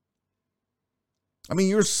 I mean,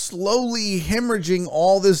 you're slowly hemorrhaging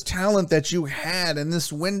all this talent that you had, and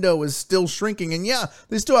this window is still shrinking. And yeah,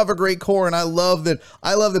 they still have a great core, and I love that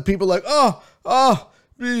people are like,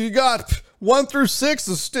 you got 1 through 6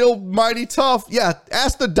 is still mighty tough. Yeah,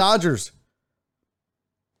 ask the Dodgers.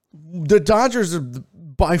 The Dodgers are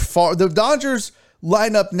by far, the Dodgers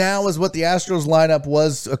lineup now is what the Astros lineup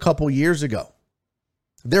was a couple years ago.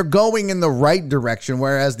 They're going in the right direction,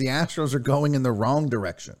 whereas the Astros are going in the wrong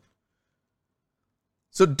direction.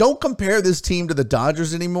 So don't compare this team to the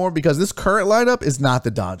Dodgers anymore because this current lineup is not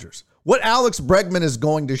the Dodgers. What Alex Bregman is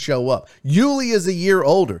going to show up? Yuli is a year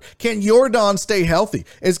older. Can Yordan stay healthy?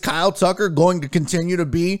 Is Kyle Tucker going to continue to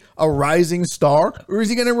be a rising star? Or is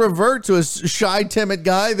he going to revert to a shy, timid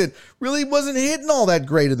guy that really wasn't hitting all that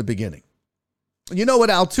great at the beginning? You know what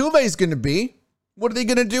Altuve is going to be? What are they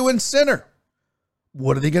going to do in center?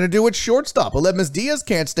 What are they going to do at shortstop? Aledmys Diaz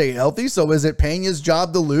can't stay healthy, so is it Pena's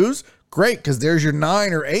job to lose? Great, because there's your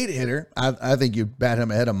 9 or 8 hitter. I think you bat him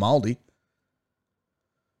ahead of Maldi.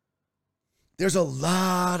 There's a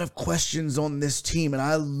lot of questions on this team, and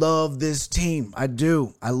I love this team. I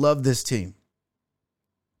do. I love this team.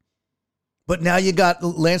 But now you got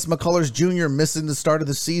Lance McCullers Jr. missing the start of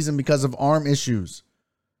the season because of arm issues.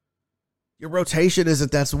 Your rotation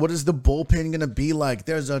isn't that. So what is the bullpen going to be like?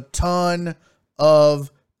 There's a ton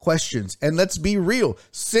of questions. And let's be real.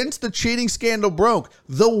 Since the cheating scandal broke,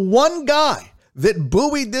 the one guy that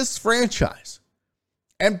buoyed this franchise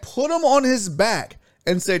and put him on his back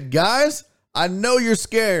and said, guys, I know you're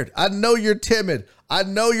scared. I know you're timid. I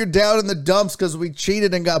know you're down in the dumps because we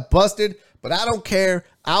cheated and got busted, but I don't care.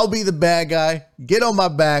 I'll be the bad guy. Get on my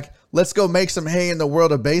back. Let's go make some hay in the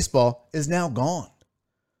world of baseball is now gone.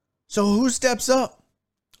 So who steps up?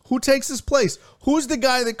 Who takes his place? Who's the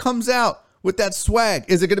guy that comes out with that swag?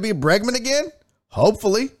 Is it going to be Bregman again?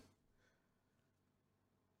 Hopefully.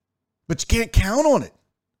 But you can't count on it.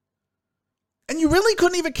 And you really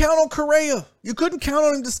couldn't even count on Correa. You couldn't count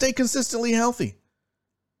on him to stay consistently healthy.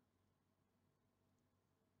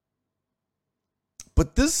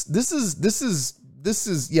 But this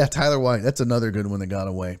is yeah, Tyler White. That's another good one that got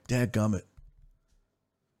away. Dadgummit.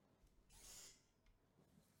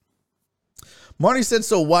 Marty said,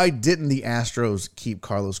 so why didn't the Astros keep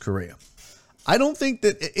Carlos Correa? I don't think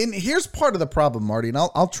that, and here's part of the problem, Marty, and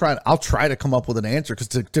I'll try to come up with an answer because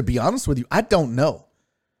to be honest with you, I don't know.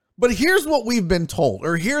 But here's what we've been told,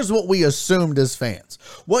 or here's what we assumed as fans.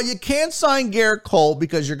 Well, you can't sign Garrett Cole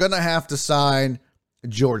because you're going to have to sign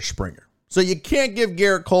George Springer. So you can't give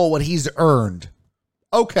Garrett Cole what he's earned.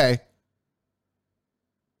 Okay.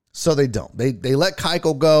 So they don't. They let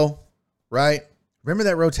Keuchel go, right? Remember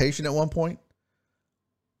that rotation at one point?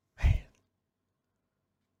 Man,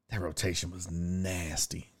 that rotation was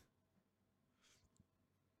nasty.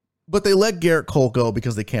 But they let Garrett Cole go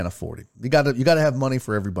because they can't afford him. You got to have money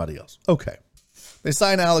for everybody else. Okay. They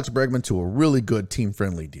signed Alex Bregman to a really good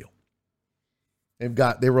team-friendly deal.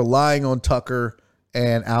 They're relying on Tucker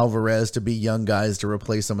and Alvarez to be young guys to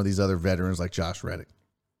replace some of these other veterans like Josh Reddick.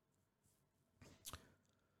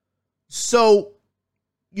 So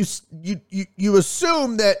you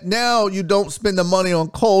assume that now you don't spend the money on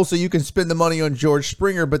Cole so you can spend the money on George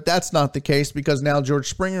Springer, but that's not the case because now George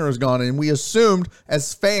Springer is gone, and we assumed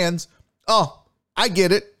as fans, oh, I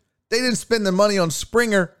get it. They didn't spend the money on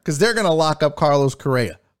Springer because they're going to lock up Carlos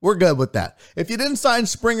Correa. We're good with that. If you didn't sign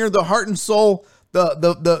Springer, the heart and soul,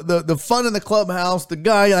 the fun in the clubhouse, the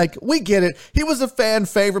guy, like, we get it. He was a fan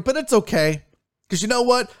favorite, but it's okay. Because you know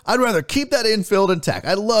what? I'd rather keep that infield intact.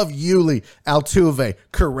 I love Yuli, Altuve,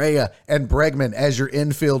 Correa, and Bregman as your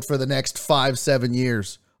infield for the next 5-7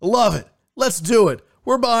 years. Love it. Let's do it.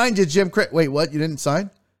 We're behind you, Jim Craig. Wait, what? You didn't sign?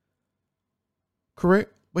 Correa?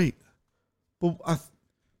 Wait. Well,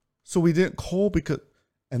 so we didn't Cole because,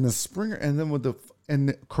 and the Springer, and then with the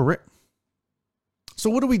Correa. So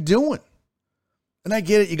what are we doing? And I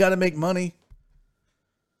get it. You got to make money.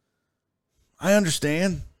 I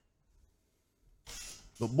understand.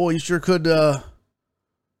 But boy, you sure could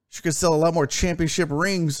sell a lot more championship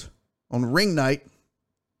rings on ring night.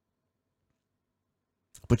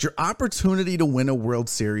 But your opportunity to win a World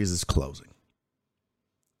Series is closing.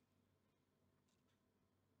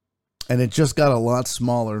 And it just got a lot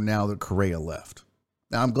smaller now that Correa left.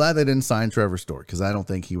 Now, I'm glad they didn't sign Trevor Story because I don't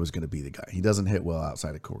think he was going to be the guy. He doesn't hit well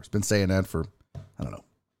outside of course. Been saying that for, I don't know,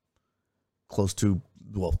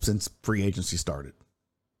 since free agency started.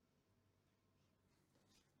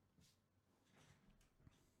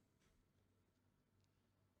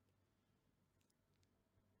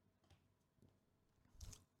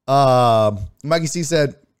 Mikey C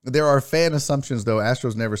said, there are fan assumptions, though.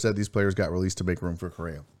 Astros never said these players got released to make room for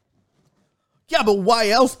Correa. Yeah, but why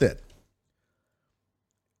else then?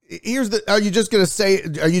 Are you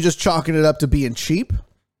just chalking it up to being cheap?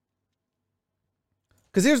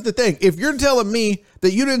 Because here's the thing. If you're telling me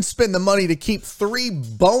that you didn't spend the money to keep 3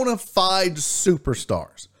 bona fide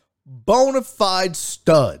superstars, bona fide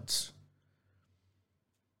studs,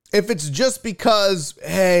 if it's just because,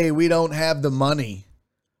 hey, we don't have the money,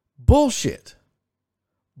 bullshit.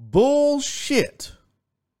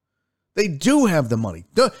 They do have the money.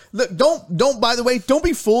 Don't, by the way, don't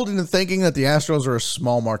be fooled into thinking that the Astros are a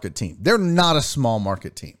small market team. They're not a small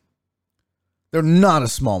market team. They're not a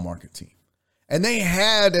small market team. And they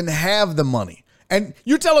had and have the money. And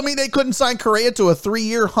you're telling me they couldn't sign Correa to a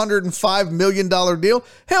 3-year, $105 million deal?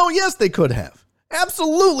 Hell yes, they could have.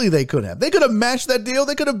 Absolutely they could have. They could have matched that deal.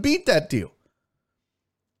 They could have beat that deal.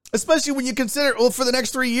 Especially when you consider, well, for the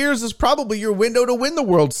next 3 years is probably your window to win the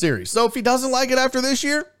World Series. So if he doesn't like it after this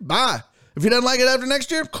year, bye. If he doesn't like it after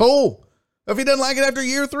next year, cool. If he doesn't like it after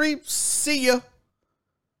year 3, see ya.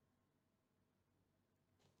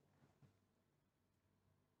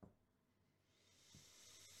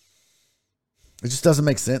 It just doesn't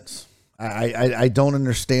make sense. I don't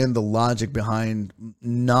understand the logic behind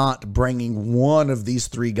not bringing one of these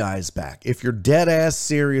 3 guys back. If you're dead ass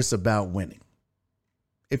serious about winning,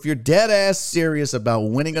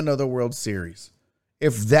 another World Series,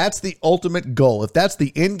 if that's the ultimate goal, if that's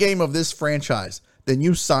the end game of this franchise, then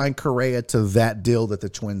you sign Correa to that deal that the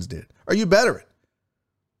Twins did. Or you better it.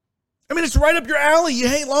 I mean, it's right up your alley. You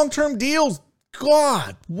hate long-term deals.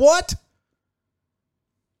 God, what?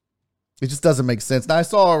 It just doesn't make sense. Now, I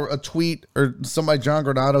saw a tweet or somebody, John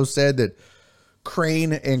Granado, said that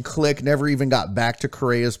Crane and Click never even got back to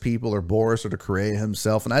Correa's people or Boris or to Correa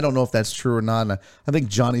himself. And I don't know if that's true or not. And I think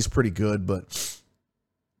Johnny's pretty good, but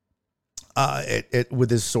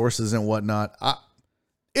with his sources and whatnot,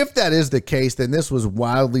 if that is the case, then this was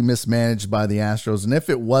wildly mismanaged by the Astros. And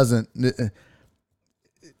if it wasn't,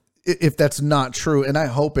 if that's not true, and I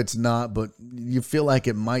hope it's not, but you feel like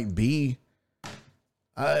it might be,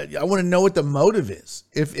 I want to know what the motive is.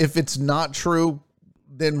 If it's not true,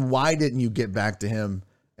 then why didn't you get back to him,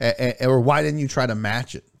 or why didn't you try to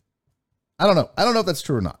match it? I don't know. I don't know if that's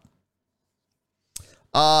true or not.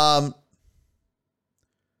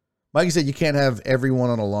 Mikey said you can't have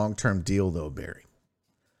everyone on a long-term deal, though, Barry.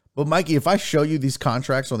 But Mikey, if I show you these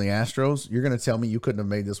contracts on the Astros, you're going to tell me you couldn't have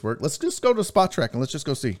made this work. Let's just go to Spot Track and let's just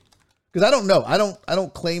go see, because I don't know. I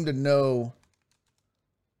don't claim to know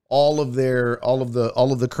all of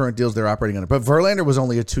the current deals they're operating under. But Verlander was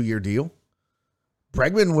only a 2-year deal.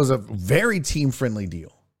 Bregman was a very team-friendly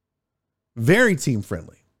deal. Very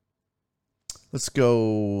team-friendly. Let's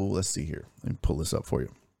go. Let's see here. Let me pull this up for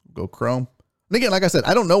you. Go Chrome. And again, like I said,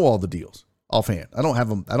 I don't know all the deals offhand. I don't have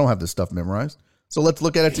them. I don't have this stuff memorized. So let's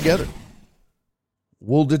look at it together.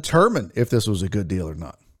 We'll determine if this was a good deal or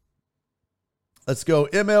not. Let's go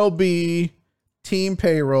MLB team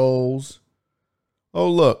payrolls. Oh,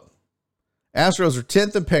 look. Astros are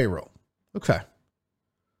 10th in payroll. Okay.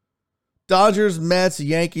 Dodgers, Mets,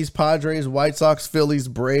 Yankees, Padres, White Sox, Phillies,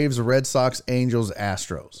 Braves, Red Sox, Angels,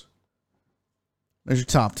 Astros. There's your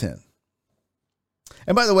top 10.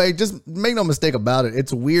 And by the way, just make no mistake about it.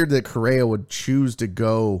 It's weird that Correa would choose to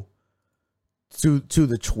go to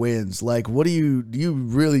the Twins. Like, what do you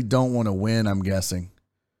really don't want to win, I'm guessing,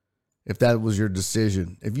 if that was your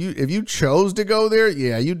decision. If you chose to go there,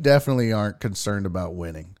 yeah, you definitely aren't concerned about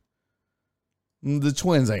winning. The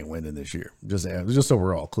Twins ain't winning this year. Just so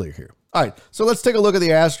we're all clear here. All right, so let's take a look at the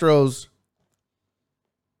Astros.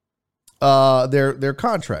 Their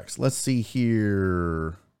contracts. Let's see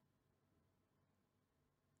here.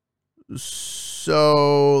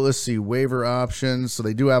 So let's see, waiver options. So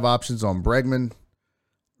they do have options on Bregman.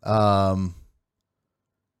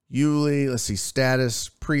 Yuli, let's see, status,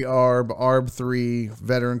 pre-ARB, ARB 3,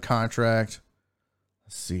 veteran contract.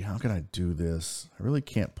 Let's see, how can I do this? I really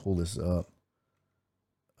can't pull this up.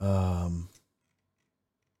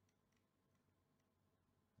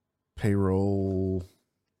 Payroll.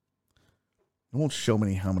 It won't show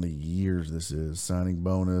me how many years this is. Signing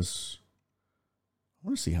bonus. I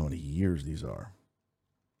want to see how many years these are.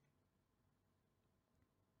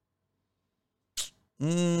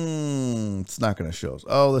 It's not going to show us.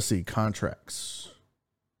 Oh, let's see. Contracts.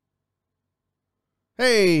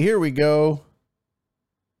 Hey, here we go.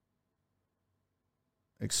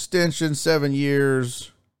 Extension, 7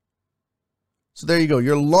 years. So there you go.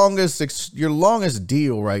 Your longest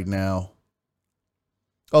deal right now.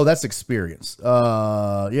 Oh, that's experience.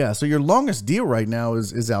 Yeah. So your longest deal right now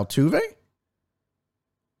is Altuve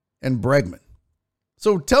and Bregman.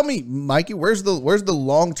 So tell me, Mikey, where's the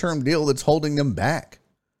long-term deal that's holding them back?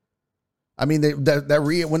 I mean,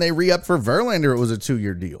 when they re-upped for Verlander, it was a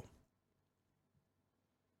 2-year deal.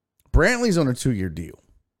 Brantley's on a 2-year deal.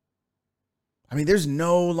 I mean, there's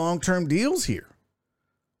no long-term deals here.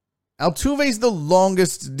 Altuve's the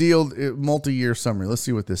longest deal, multi-year summary. Let's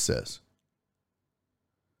see what this says.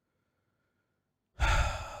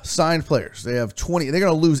 Signed players. They have 20. They're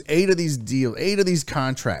going to lose 8 of these deals, 8 of these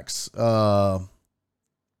contracts.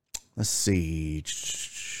 Let's see.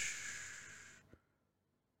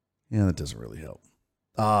 Yeah, that doesn't really help.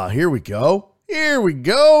 Here we go. Here we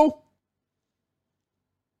go.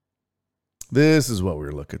 This is what we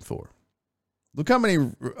were looking for. Look how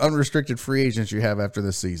many unrestricted free agents you have after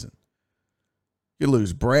this season. You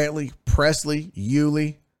lose Brantley, Presley,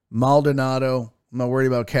 Yuli, Maldonado. I'm not worried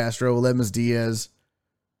about Castro, Lemus Diaz.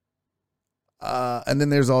 And then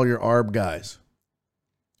there's all your ARB guys.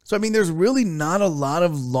 So, I mean, there's really not a lot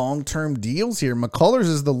of long-term deals here. McCullers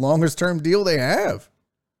is the longest-term deal they have.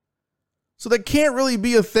 So that can't really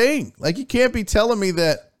be a thing. Like, you can't be telling me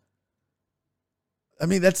that. I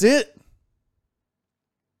mean, that's it.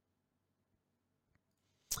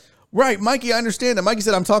 Right, Mikey, I understand that. Mikey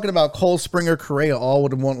said, I'm talking about Cole, Springer, Correa, all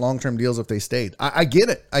would want long-term deals if they stayed. I get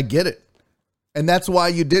it. I get it. And that's why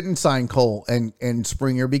you didn't sign Cole and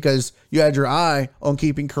Springer, because you had your eye on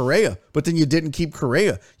keeping Correa, but then you didn't keep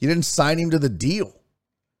Correa. You didn't sign him to the deal.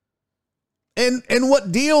 And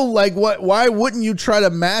what deal, like what, why wouldn't you try to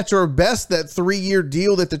match or best that 3-year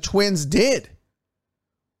deal that the Twins did?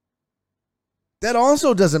 That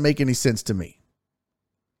also doesn't make any sense to me.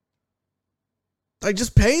 Like,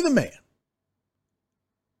 just pay the man.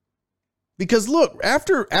 Because look,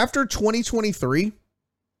 after 2023,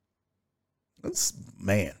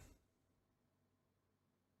 man,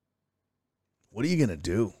 what are you going to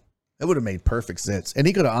do? That would have made perfect sense. And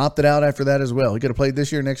he could have opted out after that as well. He could have played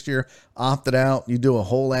this year, next year, opted out. You do a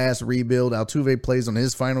whole ass rebuild. Altuve plays on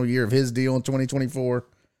his final year of his deal in 2024.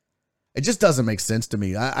 It just doesn't make sense to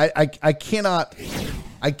me. I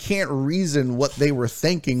can't reason what they were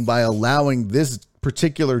thinking by allowing this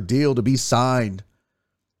particular deal to be signed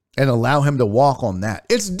and allow him to walk on that.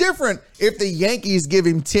 It's different if the Yankees give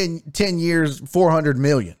him 10 years, $400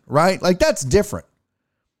 million, right? Like, that's different.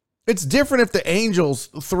 It's different if the Angels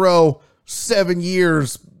throw 7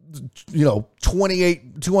 years,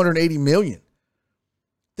 $280 million.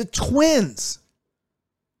 The Twins.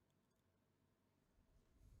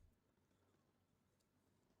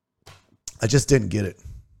 I just didn't get it.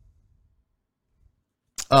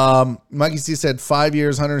 Mikey C said 5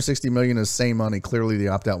 years, $160 million is same money. Clearly the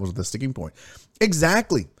opt-out was the sticking point.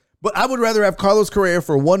 Exactly. But I would rather have Carlos Correa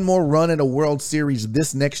for one more run at a World Series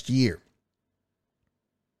this next year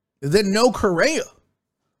than no Correa.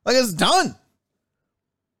 Like, it's done.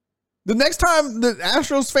 The next time the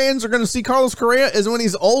Astros fans are going to see Carlos Correa is when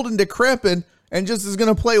he's old and decrepit and just is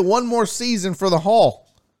going to play one more season for the Hall.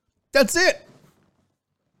 That's it.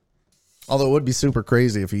 Although it would be super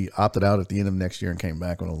crazy if he opted out at the end of next year and came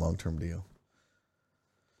back on a long-term deal.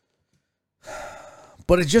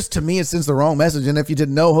 But it just, to me, it sends the wrong message. And if you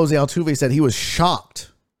didn't know, Jose Altuve said he was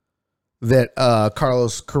shocked that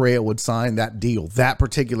Carlos Correa would sign that deal, that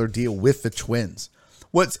particular deal with the Twins.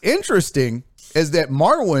 What's interesting is that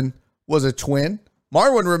Marwin was a Twin.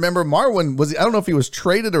 Marwin was, I don't know if he was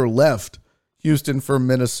traded or left Houston for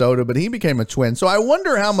Minnesota, but he became a Twin. So I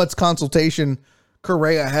wonder how much consultation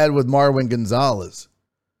Correa had with Marwin Gonzalez.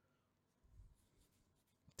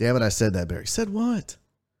 Damn it, I said that, Barry. Said what?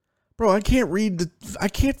 Bro, I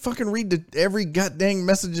can't fucking read every goddamn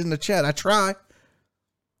message in the chat. I try.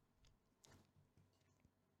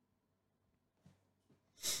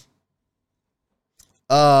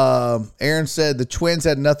 Aaron said the Twins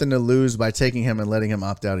had nothing to lose by taking him and letting him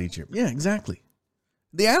opt out each year. Yeah, exactly.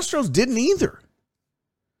 The Astros didn't either.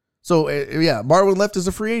 So, yeah, Marwin left as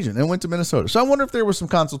a free agent and went to Minnesota. So I wonder if there was some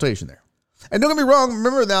consultation there. And don't get me wrong,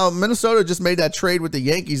 remember now, Minnesota just made that trade with the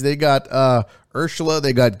Yankees. They got Urshela,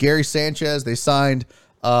 they got Gary Sanchez, they signed,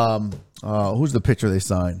 who's the pitcher they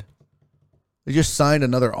signed? They just signed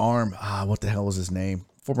another arm. What the hell was his name?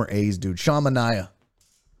 Former A's dude, Sean Manaea.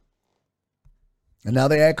 And now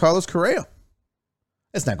they add Carlos Correa.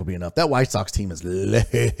 That's not going to be enough. That White Sox team is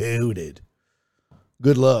loaded.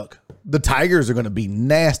 Good luck. The Tigers are going to be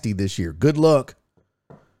nasty this year. Good luck.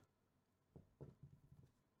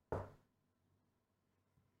 I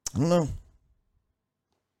don't know.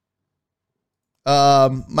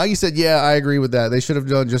 Mikey said, yeah, I agree with that. They should have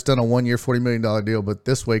done a 1 year, $40 million deal, but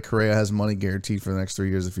this way Correa has money guaranteed for the next 3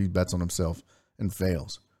 years if he bets on himself and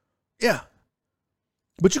fails. Yeah.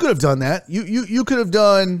 But you could have done that. You could have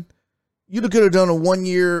done a 1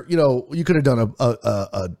 year, you could have done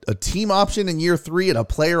a team option in year 3 and a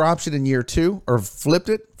player option in year 2, or flipped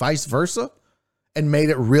it, vice versa, and made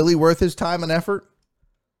it really worth his time and effort.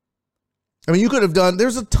 I mean,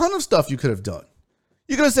 there's a ton of stuff you could have done.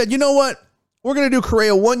 You could have said, you know what? We're going to do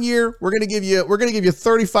Correa 1 year. We're going to give you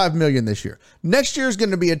 $35 million this year. Next year is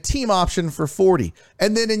going to be a team option for 40.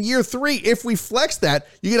 And then in year 3, if we flex that,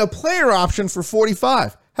 you get a player option for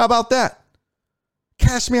 45. How about that?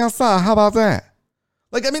 Cash me outside. How about that?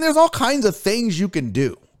 Like, I mean, there's all kinds of things you can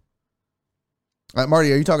do. All right,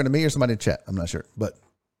 Marty, are you talking to me or somebody in chat? I'm not sure, but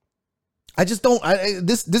I just don't.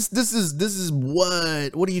 This is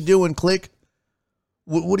what are you doing, Click?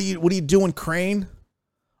 What are you doing, Crane?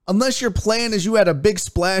 Unless your plan is you had a big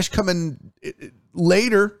splash coming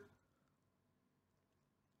later.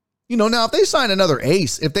 You know, now if they sign another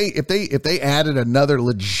ace, if they added another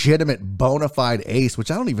legitimate bona fide ace,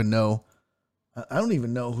 which I don't even know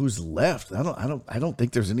who's left. I don't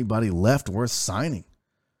think there's anybody left worth signing.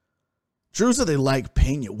 Drew said they like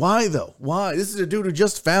Pena. Why though? Why? This is a dude who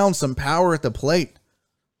just found some power at the plate.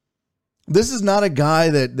 This is not a guy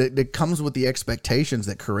that comes with the expectations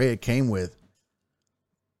that Correa came with.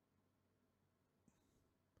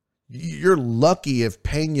 You're lucky if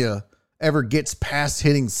Pena ever gets past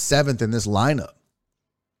hitting 7th in this lineup.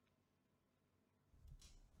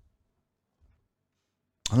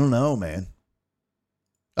 I don't know, man.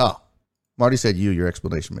 Oh, Marty said your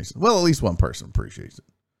explanation makes sense. Well, at least one person appreciates it.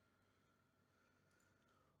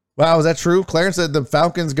 Wow, is that true? Clarence said the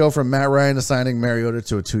Falcons go from Matt Ryan to signing Mariota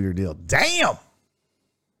to a 2-year deal. Damn.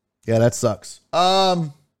 Yeah, that sucks.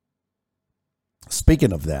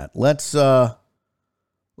 Speaking of that, let's talk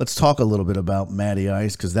a little bit about Matty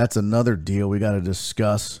Ice, because that's another deal we got to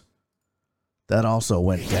discuss. That also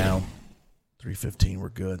went down. 315, we're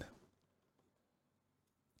good.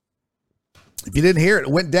 If you didn't hear it,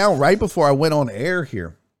 it went down right before I went on air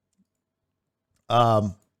here.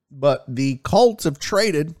 But the Colts have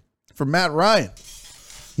traded for Matt Ryan.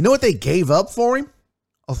 You know what they gave up for him?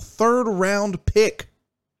 A 3rd-round pick.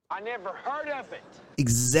 I never heard of it.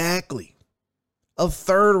 Exactly. A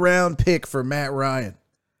 3rd-round pick for Matt Ryan.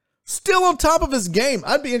 Still on top of his game.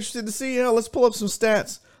 I'd be interested to see. Let's pull up some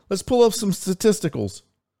stats. Let's pull up some statisticals.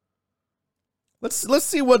 Let's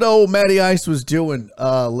see what old Matty Ice was doing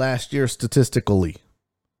last year statistically.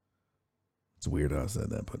 It's weird how I said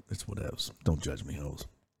that, but it's what else. Don't judge me, hoes.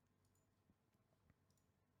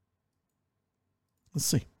 Let's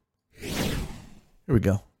see. Here we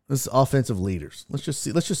go. This is offensive leaders. Let's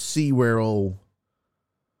just see where old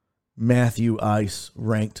Matthew Ice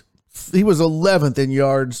ranked. He was 11th in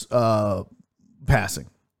yards passing.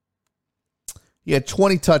 He had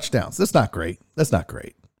 20 touchdowns. That's not great.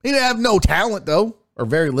 He didn't have no talent though, or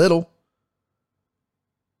very little.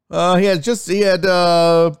 He had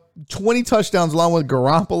 20 touchdowns along with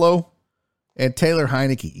Garoppolo and Taylor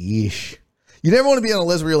Heineke. Yeesh. You never want to be on a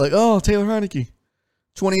list where you're like, oh, Taylor Heineke,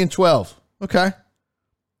 20 and 12. Okay.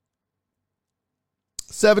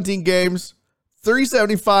 17 games,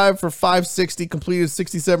 375 for 560, completed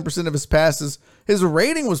 67% of his passes. His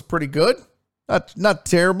rating was pretty good. Not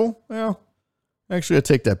terrible. Well, actually, I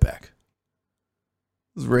take that back.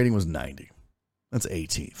 His rating was 90. That's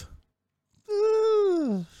 18th.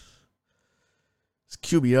 His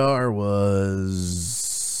QBR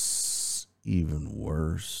was even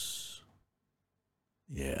worse.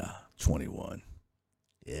 Yeah, 21.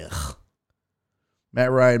 Ugh.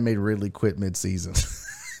 Matt Ryan made Ridley quit midseason.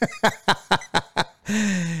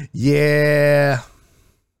 Yeah.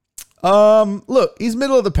 Look, he's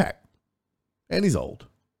middle of the pack. And he's old.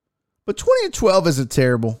 But 20 and 12 isn't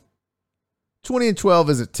terrible. 20 and 12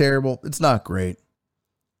 isn't terrible. It's not great.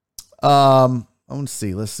 I want to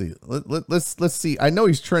see. Let's see. Let's see. I know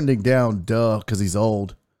he's trending down, because he's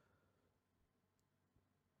old.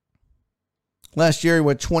 Last year he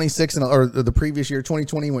went 26 or the previous year,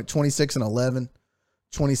 2020, he went 26 and 11,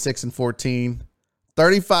 26 and 14,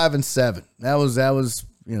 35 and 7. That was,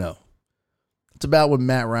 it's about when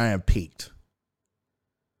Matt Ryan peaked.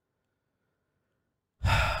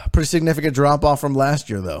 Pretty significant drop off from last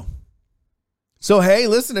year, though. So, hey,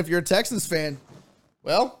 listen, if you're a Texans fan,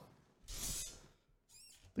 well,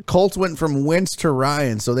 the Colts went from Wentz to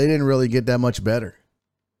Ryan, so they didn't really get that much better.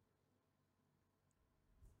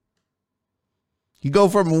 You go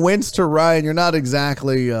from Wentz to Ryan, you're not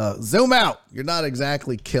exactly, zoom out, you're not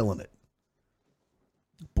exactly killing it.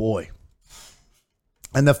 Boy.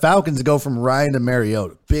 And the Falcons go from Ryan to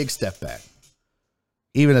Mariota. Big step back.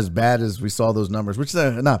 Even as bad as we saw those numbers, which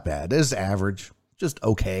are not bad. It's average. Just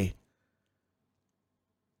okay.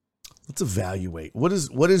 Let's evaluate. What does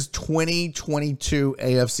 2022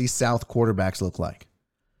 AFC South quarterbacks look like?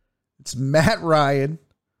 It's Matt Ryan,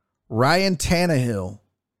 Ryan Tannehill,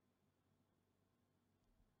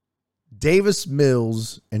 Davis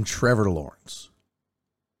Mills, and Trevor Lawrence.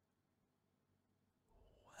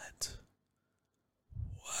 What?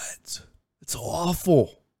 It's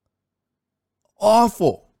awful.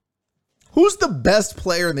 Awful. Who's the best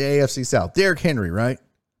player in the AFC South? Derrick Henry, right?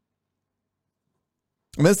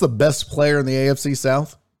 And that's the best player in the AFC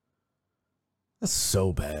South? That's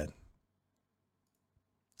so bad.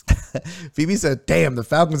 Phoebe said, damn, the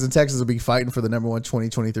Falcons and Texans will be fighting for the number 1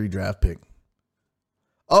 2023 draft pick.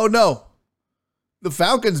 Oh, no. The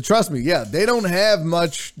Falcons, trust me, yeah, they don't have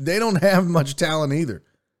much talent either.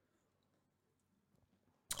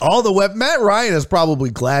 All the web. Matt Ryan is probably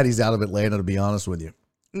glad he's out of Atlanta, to be honest with you.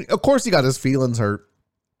 Of course, he got his feelings hurt.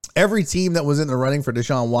 Every team that was in the running for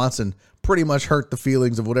Deshaun Watson pretty much hurt the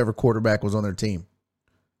feelings of whatever quarterback was on their team.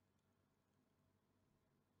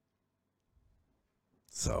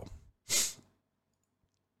 So,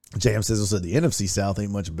 J.M. Sizzle said the NFC South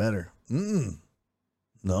ain't much better.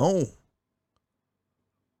 No.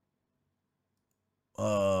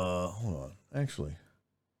 Hold on. Actually,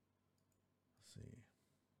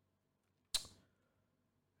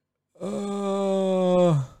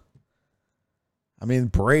 I mean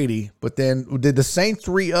Brady, but then did the Saints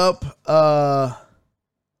re-up?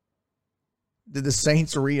 Did the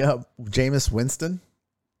Saints re-up Jameis Winston?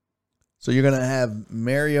 So you're gonna have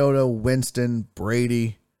Mariota, Winston,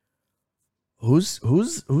 Brady. Who's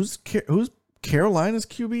Carolina's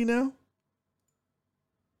QB now?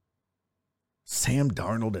 Sam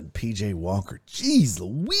Darnold and PJ Walker. Jeez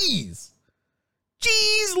Louise.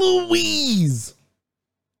 Jeez Louise.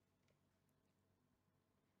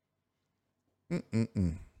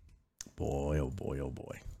 Boy, oh boy, oh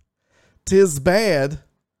boy. 'Tis bad.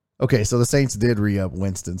 Okay, so the Saints did re-up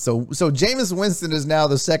Winston. So Jameis Winston is now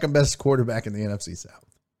the second best quarterback in the NFC South.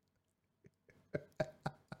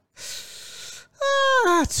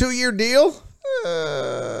 2-year deal.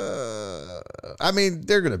 I mean,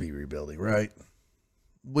 they're going to be rebuilding, right?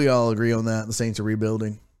 We all agree on that. The Saints are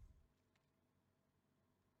rebuilding.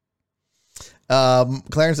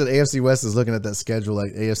 Clarence said AFC West is looking at that schedule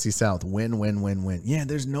like AFC South. Win, win, win, win. Yeah,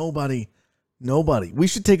 there's nobody. We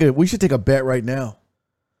should take a bet right now.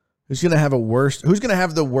 Who's going to have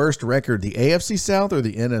the worst record, the AFC South or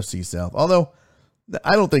the NFC South? Although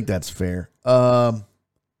I don't think that's fair. Trying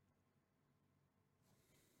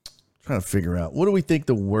to figure out, what do we think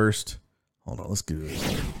the worst? Hold on, let's do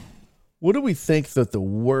this. What do we think that the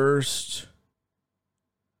worst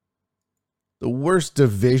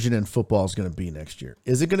division in football is going to be next year?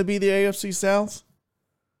 Is it going to be the AFC South?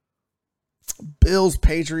 Bills,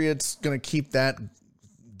 Patriots, going to keep that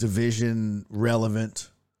division relevant.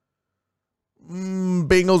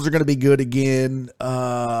 Bengals are going to be good again.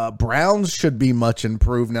 Browns should be much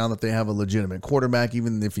improved now that they have a legitimate quarterback,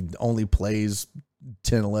 even if he only plays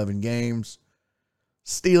 10, 11 games.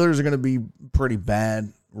 Steelers are going to be pretty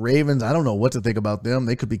bad. Ravens, I don't know what to think about them.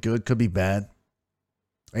 They could be good, could be bad.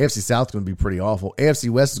 AFC South is going to be pretty awful. AFC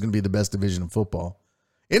West is going to be the best division of football.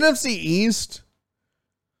 NFC East,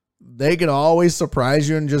 they can always surprise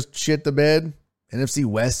you and just shit the bed. NFC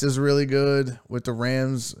West is really good with the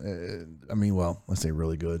Rams. Let's say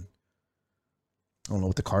really good. I don't know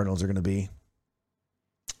what the Cardinals are going to be.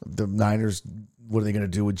 The Niners, what are they going to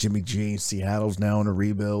do with Jimmy G? Seattle's now in a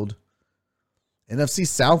rebuild. NFC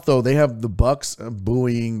South, though, they have the Bucks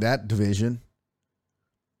buoying that division.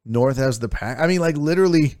 North has the Pack. I mean, like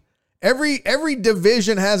literally every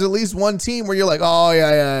division has at least one team where you're like, oh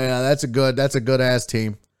yeah, that's a good ass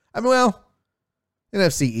team. I mean, well,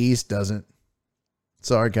 NFC East doesn't.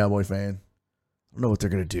 Sorry, Cowboy fan. I don't know what they're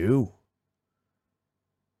gonna do.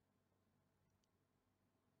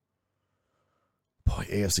 Boy,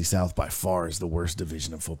 AFC South by far is the worst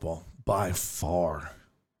division of football. By far.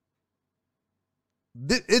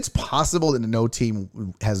 It's possible that no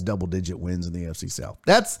team has double-digit wins in the AFC South.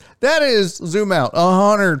 That is, zoom out,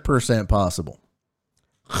 100% possible.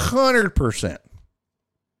 100%.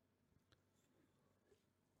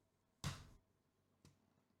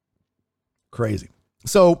 Crazy.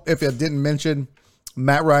 So, if I didn't mention,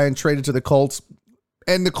 Matt Ryan traded to the Colts,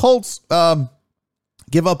 and the Colts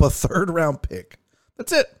give up a third-round pick.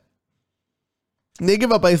 That's it. They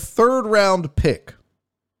give up a third-round pick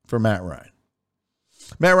for Matt Ryan.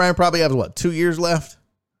 Matt Ryan probably has, 2 years left?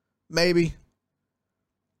 Maybe.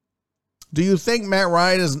 Do you think Matt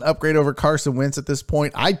Ryan is an upgrade over Carson Wentz at this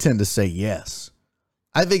point? I tend to say yes.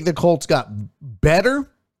 I think the Colts got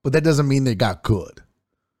better, but that doesn't mean they got good.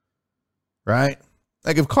 Right?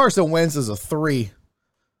 Like if Carson Wentz is a 3,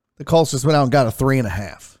 the Colts just went out and got a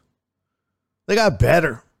 3.5. They got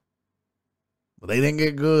better, but they didn't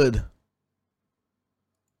get good.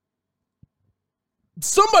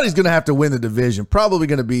 Somebody's going to have to win the division. Probably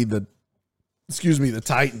going to be the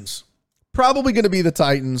Titans. Probably going to be the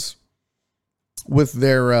Titans with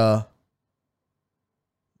their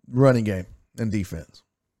running game and defense.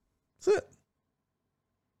 That's it.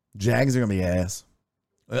 Jags are going to be ass.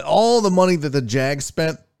 All the money that the Jags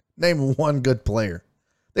spent, name one good player.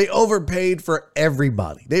 They overpaid for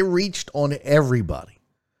everybody. They reached on everybody.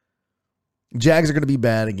 Jags are going to be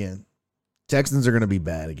bad again. Texans are going to be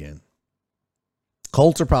bad again.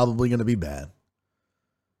 Colts are probably going to be bad.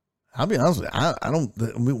 I'll be honest with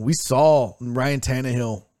you. We saw Ryan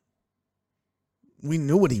Tannehill. We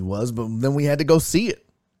knew what he was, but then we had to go see it.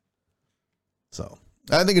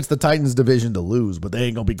 I think it's the Titans' division to lose, but they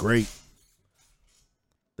ain't going to be great.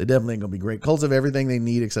 They definitely ain't going to be great. Colts have everything they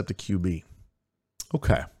need except a QB.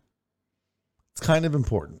 Okay. It's kind of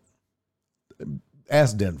important.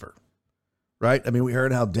 Ask Denver, right? I mean, we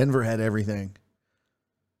heard how Denver had everything.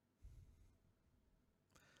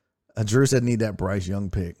 Drew said need that Bryce Young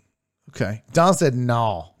pick. Okay. Don said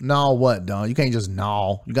no. No what, Don? You can't just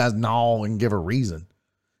no. You guys no and give a reason.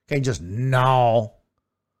 Can't just no.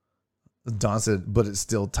 Don said, but it's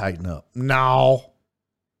still tighten up. No.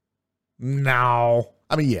 No.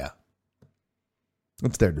 I mean, yeah.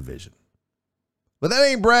 It's their division. But that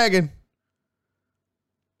ain't bragging.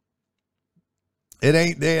 It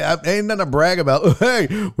ain't nothing to brag about. Hey,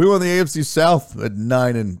 we won the AFC South at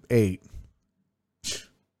 9-8.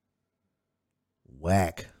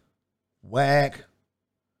 Whack. What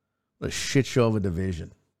a shit show of a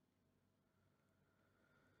division.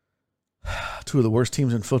 Two of the worst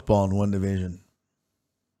teams in football in one division.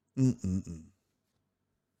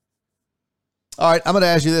 All right, I'm going to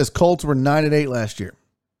ask you this. Colts were 9-8 last year.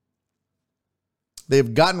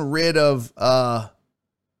 They've gotten rid of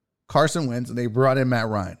Carson Wentz, and they brought in Matt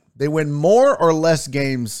Ryan. They win more or less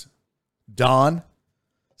games, Don,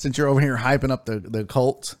 since you're over here hyping up the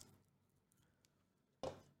Colts.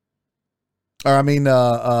 Or I mean,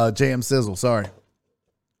 JM Sizzle, sorry.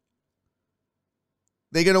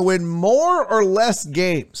 They're going to win more or less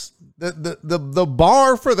games. The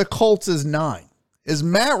bar for the Colts is 9. Is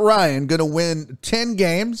Matt Ryan going to win 10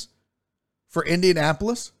 games for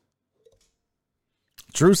Indianapolis?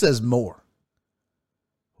 Drew says more.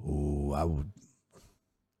 Ooh, I would.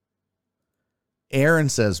 Aaron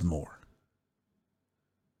says more.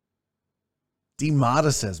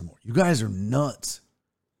 D-Mata says more. You guys are nuts.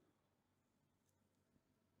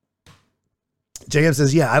 JM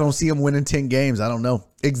says, yeah, I don't see him winning 10 games. I don't know.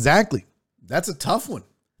 Exactly. That's a tough one.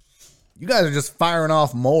 You guys are just firing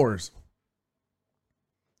off mores.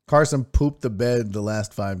 Carson pooped the bed the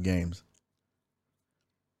last 5 games.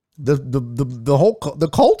 The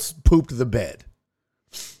Colts pooped the bed.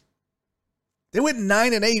 They went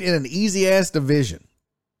 9-8 in an easy ass division.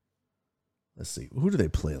 Let's see. Who did they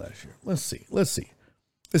play last year? Let's see.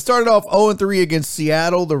 They started off 0-3 against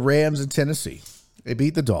Seattle, the Rams, and Tennessee. They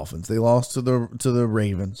beat the Dolphins. They lost to the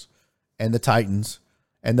Ravens and the Titans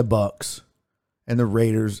and the Bucks and the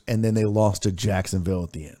Raiders, and then they lost to Jacksonville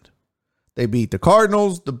at the end. They beat the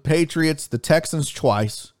Cardinals, the Patriots, the Texans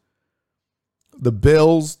twice, the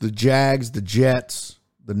Bills, the Jags, the Jets,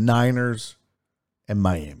 the Niners, and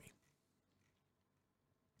Miami.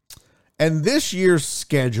 And this year's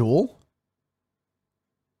schedule,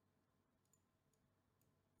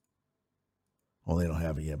 well, they don't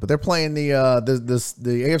have it yet, but they're playing the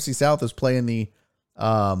AFC South is playing they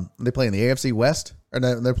play in the AFC West, or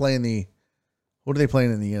they're playing the, what are they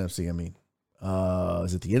playing in the NFC? I mean,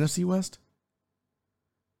 is it the NFC West?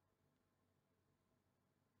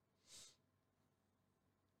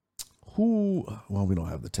 Well, we don't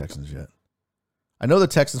have the Texans yet. I know the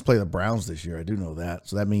Texans play the Browns this year. I do know that.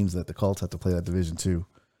 So that means that the Colts have to play that division too.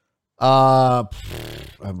 I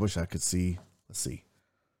wish I could see. Let's see.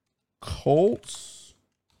 Colts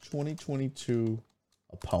 2022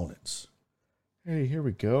 opponents. Hey, here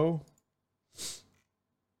we go.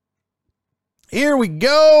 Here we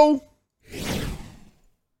go.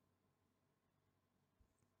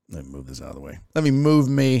 Let me move this out of the way. Let me move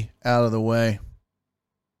me out of the way.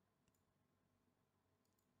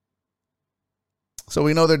 So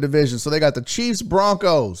we know their division. So they got the Chiefs,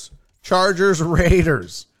 Broncos, Chargers,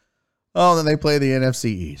 Raiders. Oh, then they play the NFC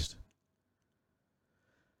East.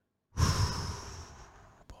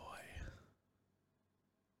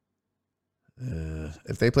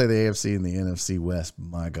 If they play the AFC and the NFC West,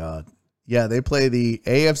 my God. Yeah, they play the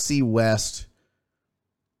AFC West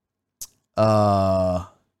and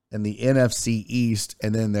the NFC East,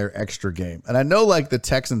 and then their extra game. And I know, like, the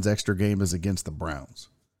Texans' extra game is against the Browns.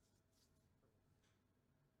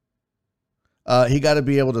 He got to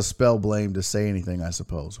be able to spell blame to say anything, I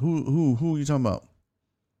suppose. Who are you talking about?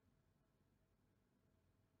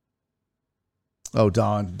 Oh,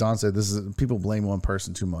 Don. Don said this is people blame one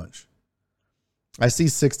person too much. I see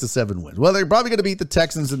 6 to 7 wins. Well, they're probably going to beat the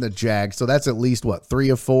Texans and the Jags, so that's at least, 3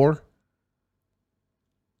 of 4?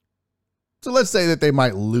 So let's say that they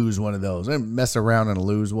might lose one of those. They mess around and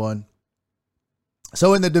lose one.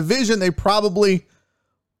 So in the division, they probably,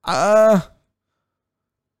 I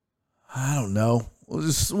don't know.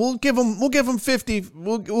 We'll give them 50.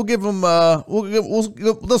 They'll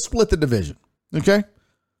split the division. Okay.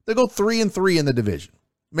 They go 3-3 in the division.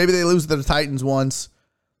 Maybe they lose to the Titans once.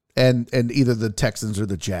 And either the Texans or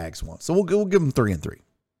the Jags once. So we'll give them 3-3.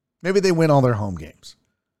 Maybe they win all their home games.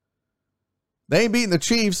 They ain't beating the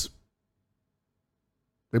Chiefs.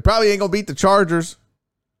 They probably ain't going to beat the Chargers.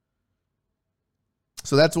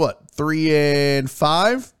 So that's what?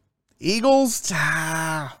 3-5? Eagles?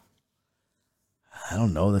 I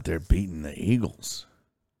don't know that they're beating the Eagles.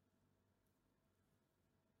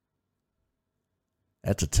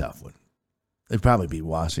 That's a tough one. They'd probably beat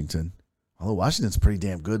Washington. Although Washington's pretty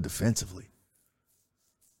damn good defensively.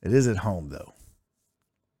 It is at home, though.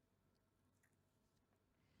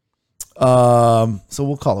 So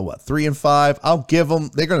we'll call it what? 3-5. I'll give them.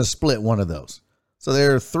 They're going to split one of those. So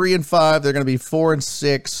they're 3-5. They're going to be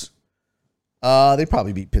 4-6. They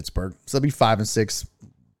probably beat Pittsburgh. So they'll be 5-6.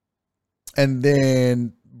 And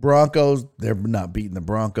then Broncos, they're not beating the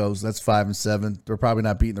Broncos. That's 5-7. They're probably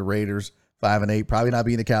not beating the Raiders. 5-8. Probably not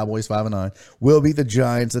beating the Cowboys. 5-9. Will beat the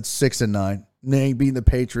Giants. That's 6-9. They ain't beating the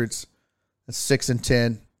Patriots. That's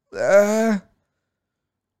 6-10. The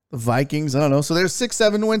Vikings. I don't know. So they're a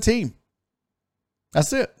 6-7 win team.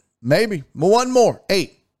 That's it. Maybe. One more.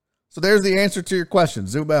 8. So there's the answer to your question.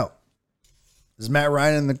 Zoom out. Does Matt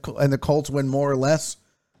Ryan and the Colts win more or less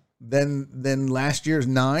than last year's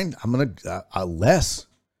 9? I'm going to less.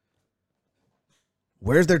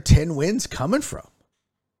 Where's their 10 wins coming from?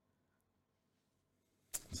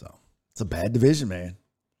 So it's a bad division, man.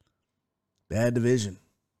 Bad division.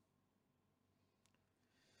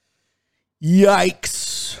 Yikes.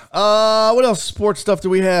 What else sports stuff do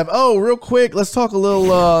we have? Oh, real quick, let's talk a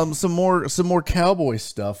little some more Cowboy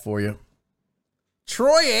stuff for you.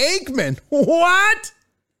 Troy Aikman. What?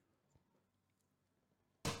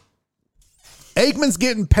 Aikman's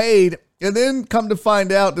getting paid, and then come to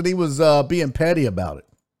find out that he was being petty about it.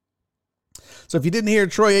 So if you didn't hear,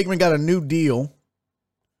 Troy Aikman got a new deal.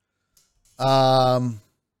 Got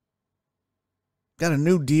a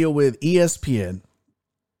new deal with ESPN.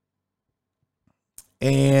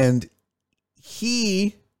 And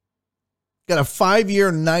he got a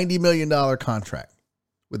 5-year, $90 million contract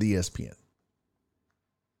with ESPN.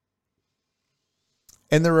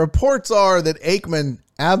 And the reports are that Aikman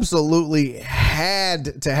absolutely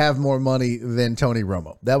had to have more money than Tony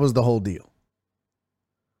Romo. That was the whole deal.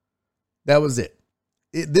 That was it.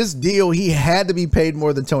 This deal, he had to be paid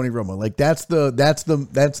more than Tony Romo. Like that's the.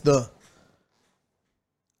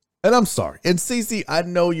 And I'm sorry. And CC, I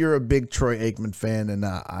know you're a big Troy Aikman fan, and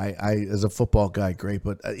I as a football guy, great,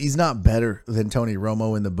 but he's not better than Tony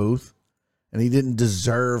Romo in the booth, and he didn't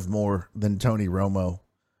deserve more than Tony Romo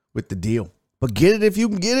with the deal. But get it if you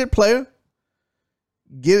can get it, player.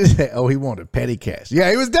 Get it. Oh, he wanted petty cash.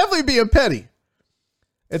 Yeah, he was definitely being petty.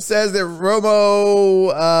 It says that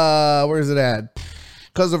Romo, where is it at?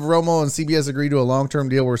 Because of Romo and CBS agreed to a long-term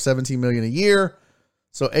deal worth $17 million a year.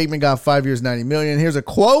 So Aikman got 5 years, $90 million. Here's a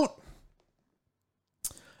quote.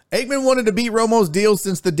 Aikman wanted to beat Romo's deal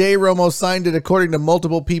since the day Romo signed it, according to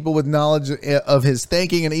multiple people with knowledge of his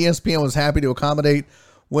thinking, and ESPN was happy to accommodate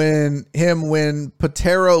when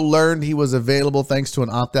Patero learned he was available thanks to an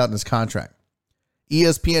opt-out in his contract.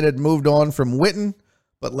 ESPN had moved on from Witten,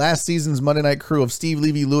 but last season's Monday Night Crew of Steve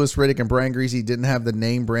Levy, Louis Riddick, and Brian Griese didn't have the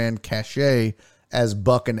name brand cachet as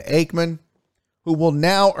Buck and Aikman, who will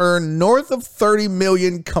now earn north of $30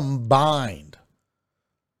 million combined.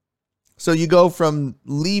 So you go from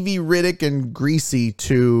Levy, Riddick, and Griese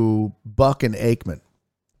to Buck and Aikman.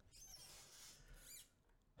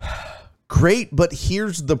 Great, but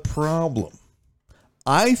here's the problem.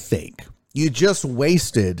 I think you just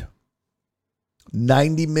wasted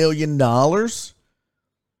 $90 million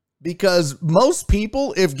because most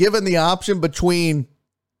people, if given the option between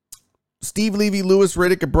Steve Levy, Louis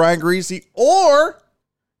Riddick, and Brian Griese, or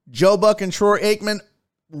Joe Buck and Troy Aikman,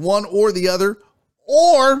 one or the other,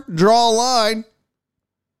 or draw a line,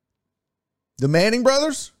 the Manning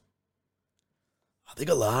brothers, I think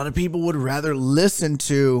a lot of people would rather listen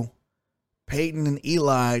to Peyton and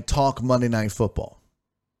Eli talk Monday Night Football.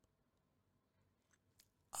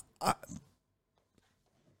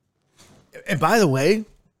 And by the way,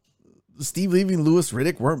 Steve Levy and Louis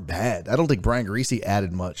Riddick weren't bad. I don't think Brian Griese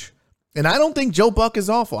added much. And I don't think Joe Buck is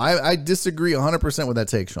awful. I disagree 100% with that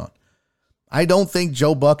take, Sean. I don't think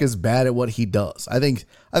Joe Buck is bad at what he does. I think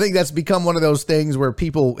that's become one of those things where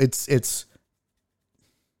people, it's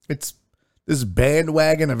this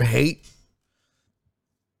bandwagon of hate.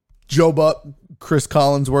 Joe Buck, Chris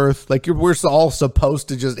Collinsworth, like we're all supposed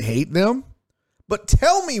to just hate them. But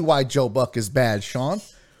tell me why Joe Buck is bad, Sean.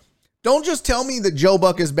 Don't just tell me that Joe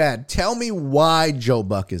Buck is bad. Tell me why Joe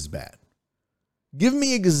Buck is bad. Give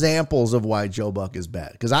me examples of why Joe Buck is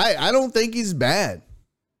bad. Because I don't think he's bad.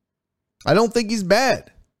 I don't think he's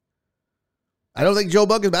bad. I don't think Joe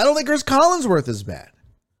Buck is bad. I don't think Chris Collinsworth is bad.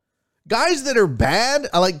 Guys that are bad,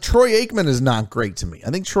 I like Troy Aikman is not great to me. I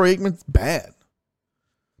think Troy Aikman's bad.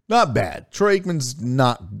 Not bad. Troy Aikman's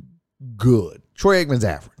not good. Troy Aikman's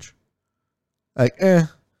average. Like,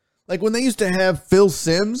 Like when they used to have Phil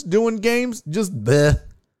Simms doing games, just bleh.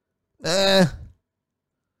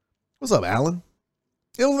 What's up, Alan?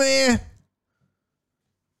 Man.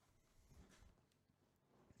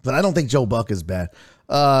 But I don't think Joe Buck is bad.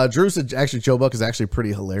 Drew said actually Joe Buck is actually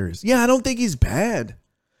pretty hilarious. Yeah, I don't think he's bad.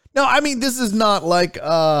 No, I mean, this is not like,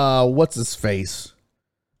 what's his face?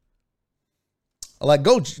 Like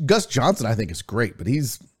Gus Johnson, I think is great, but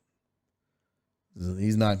he's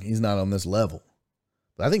not on this level.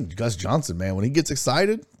 But I think Gus Johnson, man, when he gets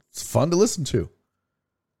excited, it's fun to listen to.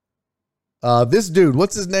 This dude,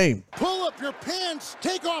 what's his name? Pull up your pants,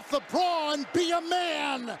 take off the bra, and be a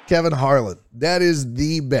man. Kevin Harlan. That is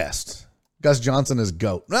the best. Gus Johnson is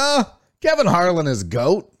GOAT. Kevin Harlan is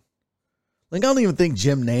GOAT. Like, I don't even think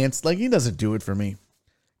Jim Nantz, like, he doesn't do it for me.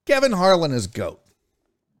 Kevin Harlan is GOAT.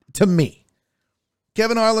 To me.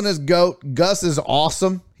 Kevin Harlan is GOAT. Gus is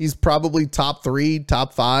awesome. He's probably top 3,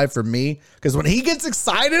 top 5 for me. Because when he gets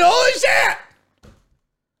excited, holy shit!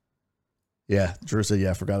 Yeah, Drew said,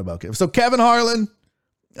 yeah, I forgot about Kevin. So Kevin Harlan,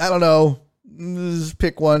 I don't know. Just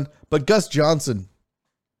pick one. But Gus Johnson.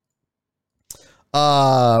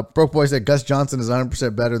 Broke Boy said Gus Johnson is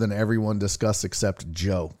 100% better than everyone discussed except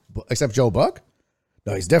Joe. Except Joe Buck?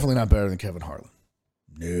 No, he's definitely not better than Kevin Harlan.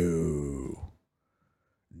 No.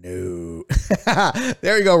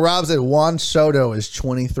 There you go. Rob said Juan Soto is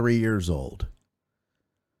 23 years old.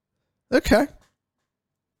 Okay.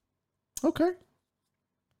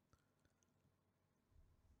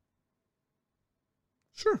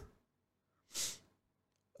 Sure.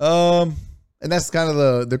 And that's kind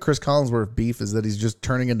of the Chris Collinsworth beef, is that he's just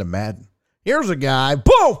turning into Madden. Here's a guy.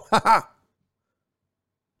 Boom!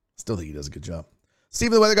 Still think he does a good job.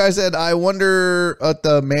 Steve the Weather Guy said, I wonder at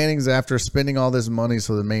the Mannings after spending all this money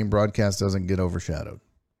so the main broadcast doesn't get overshadowed.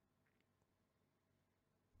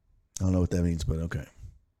 I don't know what that means, but okay.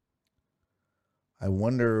 I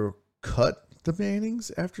wonder, cut the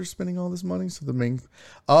Mannings after spending all this money so the main...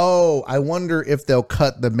 Oh, I wonder if they'll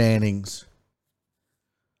cut the Mannings.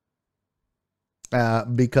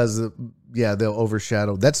 Because they'll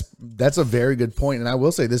overshadow. That's a very good point. And I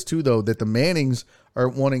will say this too, though, that the Mannings are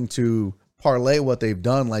wanting to parlay what they've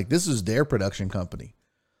done. Like, this is their production company.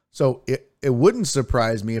 So it wouldn't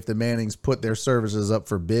surprise me if the Mannings put their services up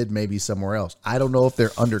for bid maybe somewhere else. I don't know if they're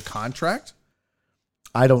under contract.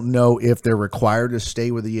 I don't know if they're required to stay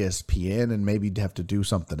with ESPN and maybe have to do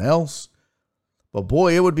something else. But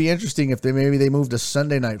boy, it would be interesting if they moved to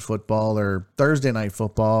Sunday Night Football or Thursday Night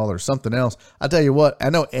Football or something else. I'll tell you what, I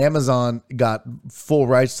know Amazon got full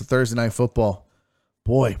rights to Thursday Night Football.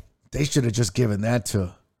 Boy, they should have just given that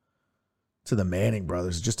to the Manning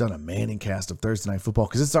brothers, just done a Manning cast of Thursday Night Football,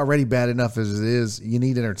 because it's already bad enough as it is. You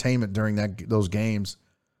need entertainment during those games.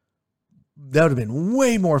 That would have been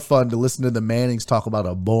way more fun to listen to the Mannings talk about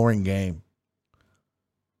a boring game.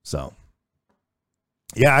 So...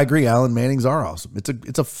 yeah, I agree. Alan, Mannings are awesome.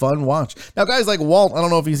 It's a fun watch. Now, guys like Walt, I don't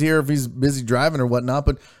know if he's here, if he's busy driving or whatnot,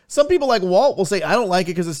 but some people like Walt will say, I don't like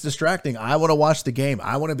it because it's distracting. I want to watch the game.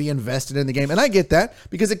 I want to be invested in the game. And I get that,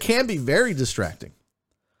 because it can be very distracting.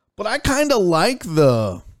 But I kind of like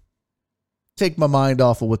the take my mind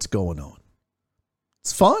off of what's going on.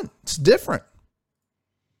 It's fun. It's different.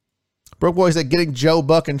 Broke Boy said getting Joe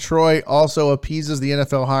Buck and Troy also appeases the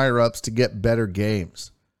NFL higher-ups to get better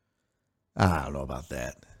games. I don't know about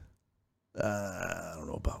that.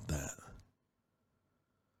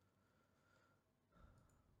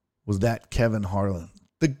 Was that Kevin Harlan?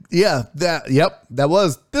 That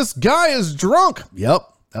was. This guy is drunk. Yep,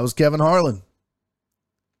 that was Kevin Harlan.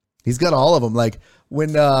 He's got all of them. Like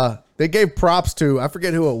when they gave props to, I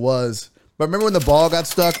forget who it was, but remember when the ball got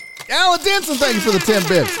stuck? Alan Denson, thank you for the 10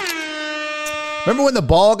 bits. Remember when the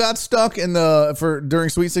ball got stuck during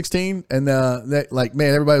Sweet 16, and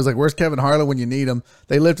everybody was like, "Where's Kevin Harlan when you need him?"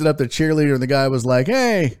 They lifted up the cheerleader, and the guy was like,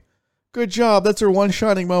 "Hey, good job. That's her one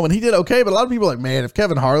shining moment." He did okay, but a lot of people are like, "Man, if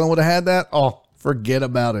Kevin Harlan would have had that, oh, forget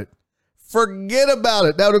about it. Forget about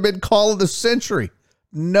it. That would have been call of the century,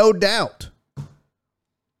 no doubt."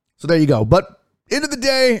 So there you go. But end of the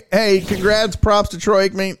day, hey, congrats, props to Troy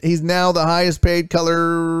Aikman. He's now the highest paid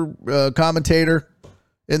color commentator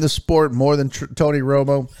in the sport, more than Tony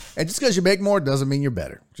Romo. And just because you make more doesn't mean you're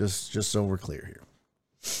better. Just so we're clear here.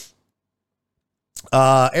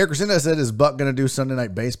 Eric Crescenda said, is Buck going to do Sunday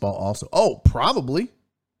Night Baseball also? Oh, probably.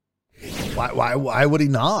 Why would he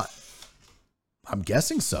not? I'm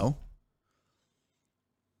guessing so.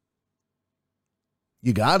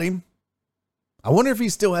 You got him. I wonder if he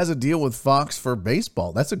still has a deal with Fox for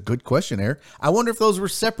baseball. That's a good question, Eric. I wonder if those were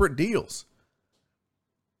separate deals.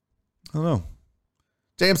 I don't know.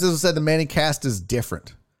 James said the Manning cast is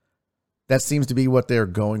different. That seems to be what they're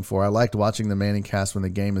going for. I liked watching the Manning cast when the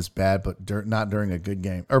game is bad, but not during a good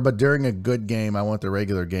game. But during a good game, I want the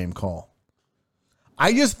regular game call.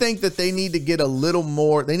 I just think that they need to get a little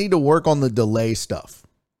more. They need to work on the delay stuff,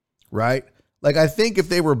 right? Like, I think if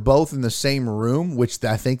they were both in the same room, which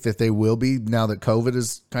I think that they will be now that COVID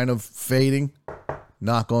is kind of fading,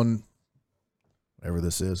 knock on whatever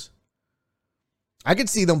this is. I could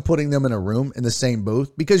see them putting them in a room in the same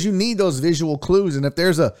booth because you need those visual clues. And if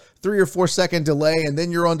there's a 3 or 4 second delay and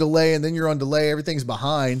then you're on delay and then you're on delay, everything's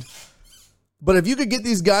behind. But if you could get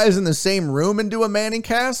these guys in the same room and do a Manning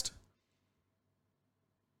cast,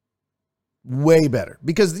 way better.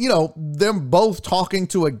 Because, you know, them both talking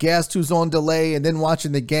to a guest who's on delay and then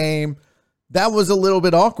watching the game, that was a little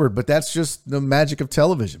bit awkward, but that's just the magic of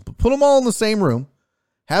television. But put them all in the same room.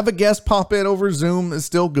 Have a guest pop in over Zoom is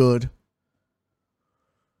still good.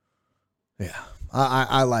 Yeah,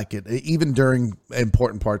 I like it, even during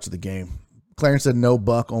important parts of the game. Clarence said no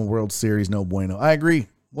Buck on World Series, no bueno. I agree.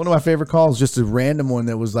 One of my favorite calls, just a random one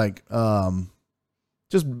that was like,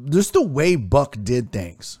 just the way Buck did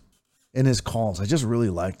things in his calls. I just really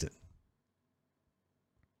liked it.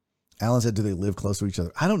 Alan said, do they live close to each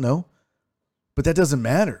other? I don't know, but that doesn't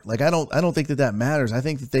matter. Like, I don't think that matters. I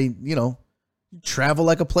think that they, you know, travel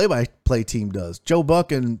like a play-by-play team does. Joe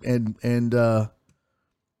Buck and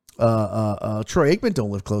Troy Aikman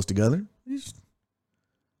don't live close together. You just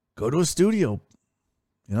go to a studio,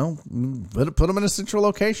 you know, put them in a central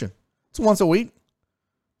location. It's once a week.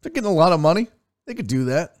 They're getting a lot of money. They could do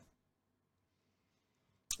that.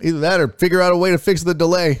 Either that or figure out a way to fix the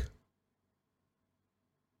delay.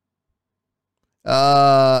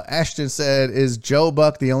 Ashton said, is Joe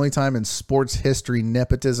Buck the only time in sports history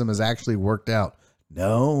nepotism has actually worked out?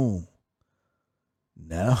 No.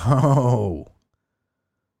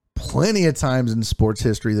 Plenty of times in sports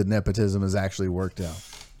history that nepotism has actually worked out.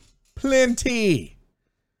 Plenty.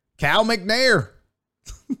 Cal McNair.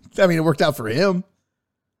 I mean, it worked out for him.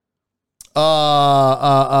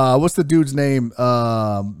 What's the dude's name?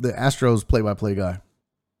 The Astros play-by-play guy.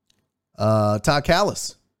 Todd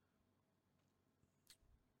Callis.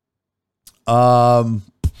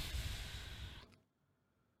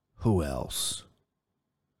 Who else?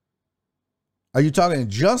 Are you talking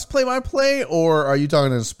just play-by-play, or are you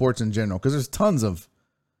talking in sports in general? Because there's tons of,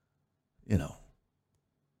 you know,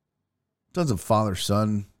 tons of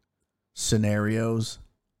father-son scenarios.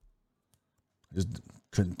 I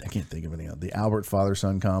can't think of any. The Albert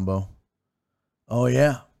father-son combo. Oh,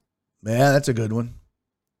 yeah. Yeah, that's a good one.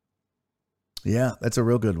 Yeah, that's a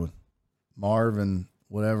real good one. Marv and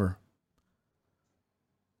whatever.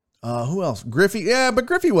 Who else? Griffey. Yeah, but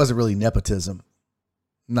Griffey wasn't really nepotism.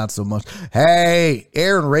 Not so much. Hey,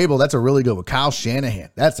 Aaron Rabel. That's a really good one. Kyle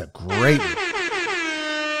Shanahan. That's a great one.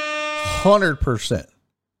 100%.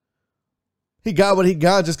 He got what he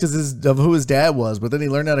got just because of who his dad was, but then he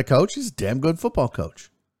learned how to coach. He's a damn good football coach.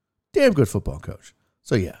 Damn good football coach.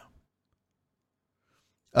 So, yeah.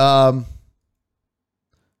 I'll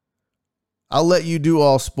let you do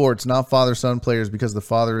all sports, not father-son players, because the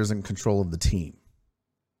father is in control of the team.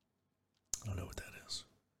 I don't know what that is.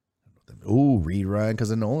 Ooh, Reed Ryan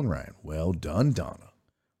because of Nolan Ryan. Well done, Donna.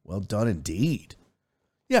 Well done indeed.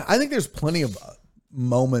 Yeah, I think there's plenty of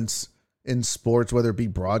moments in sports, whether it be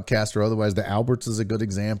broadcast or otherwise. The Alberts is a good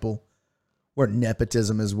example where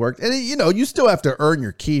nepotism has worked. And, you know, you still have to earn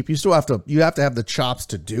your keep. You have to have the chops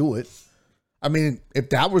to do it. I mean,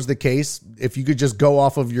 if that was the case, if you could just go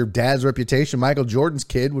off of your dad's reputation, Michael Jordan's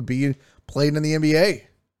kid would be playing in the NBA.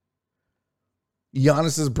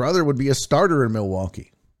 Giannis's brother would be a starter in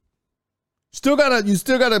Milwaukee. You still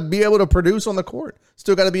gotta be able to produce on the court.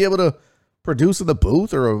 Still gotta be able to produce in the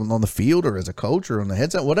booth or on the field or as a coach or on the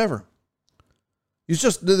headset, whatever. It's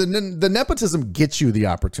just the nepotism gets you the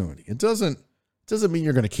opportunity. It doesn't mean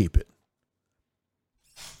you're going to keep it.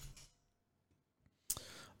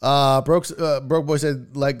 Broke Boy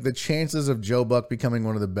said, like, the chances of Joe Buck becoming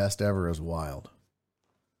one of the best ever is wild.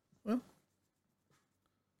 Well,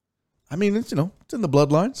 I mean, it's, you know, it's in the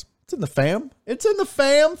bloodlines. It's in the fam. It's in the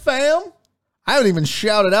fam. I haven't even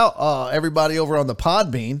shouted out everybody over on the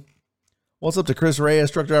Podbean. What's up to Chris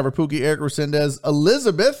Reyes, Truck Driver Pookie, Eric Resendez,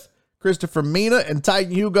 Elizabeth, Christopher Mina, and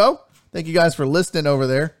Titan Hugo. Thank you guys for listening over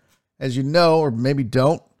there. As you know, or maybe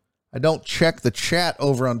don't, I don't check the chat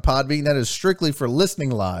over on Podbean. That is strictly for listening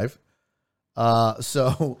live.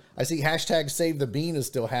 So I see hashtag Save the Bean is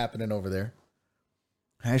still happening over there.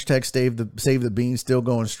 Hashtag Save the Bean still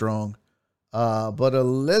going strong. But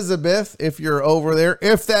Elizabeth, if you're over there,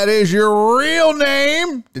 if that is your real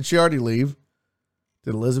name, did she already leave?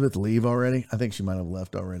 Did Elizabeth leave already? I think she might have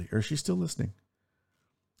left already. Or is she still listening?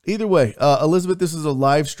 Either way, Elizabeth, this is a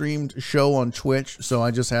live streamed show on Twitch, so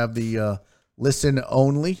I just have the listen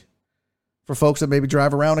only for folks that maybe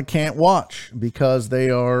drive around and can't watch because they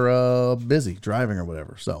are busy driving or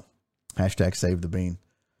whatever. So, hashtag save the bean.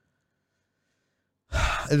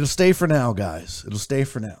 It'll stay for now, guys. It'll stay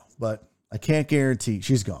for now, but I can't guarantee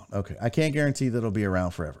she's gone. Okay, I can't guarantee that it'll be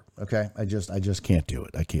around forever. Okay, I just can't do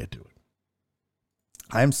it. I can't do it.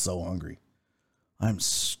 I'm so hungry. I'm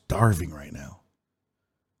starving right now.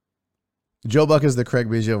 Joe Buck is the Craig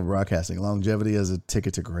Biggio of broadcasting. Longevity is a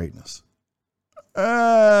ticket to greatness.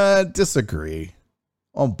 Disagree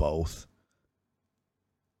on both.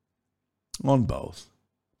 On both.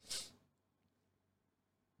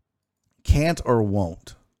 Can't or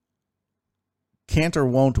won't. Can't or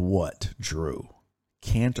won't what, Drew?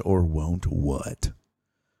 Can't or won't what?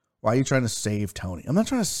 Why are you trying to save Tony? I'm not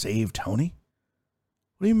trying to save Tony.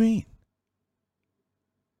 What do you mean?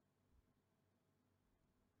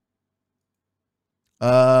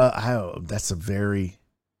 That's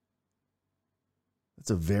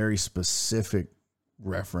a very specific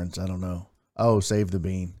reference. I don't know. Oh, save the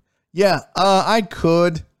bean. Yeah, I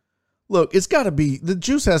could. Look, it's got to be, the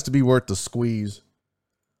juice has to be worth the squeeze.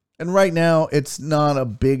 And right now, it's not a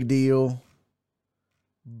big deal.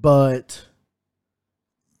 But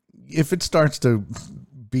if it starts to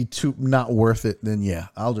be too not worth it, then yeah,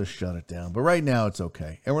 I'll just shut it down. But right now, it's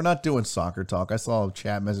okay. And we're not doing soccer talk. I saw a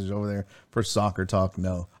chat message over there for soccer talk.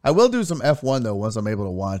 No. I will do some F1, though, once I'm able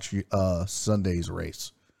to watch Sunday's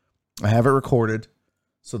race. I have it recorded,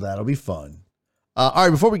 so that'll be fun. All right,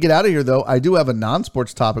 before we get out of here, though, I do have a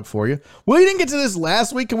non-sports topic for you. We didn't get to this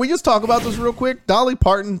last week. Can we just talk about this real quick? Dolly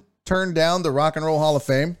Parton turned down the Rock and Roll Hall of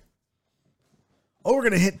Fame. Oh, we're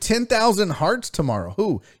going to hit 10,000 hearts tomorrow.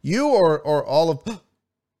 Who? You or all of...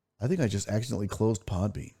 I think I just accidentally closed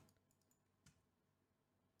Podbean.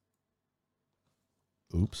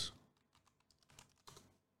 Oops.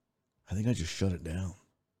 I think I just shut it down.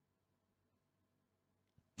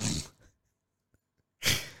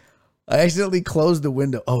 I accidentally closed the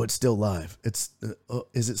window. Oh, it's still live.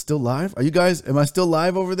 Is it still live? Are you guys, am I still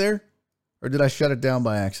live over there? Or did I shut it down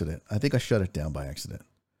by accident? I think I shut it down by accident.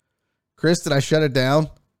 Chris, did I shut it down?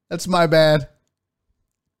 That's my bad.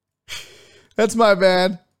 That's my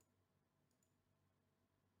bad.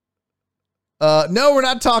 No, we're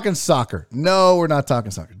not talking soccer. No, we're not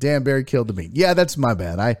talking soccer. Dan Barry killed the bean. Yeah, that's my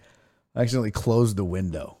bad. I accidentally closed the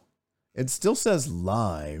window. It still says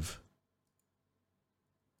live.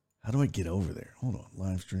 How do I get over there? Hold on.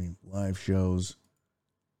 Live stream, live shows.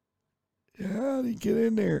 How do you get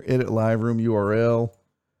in there? Edit live room URL.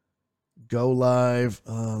 Go live.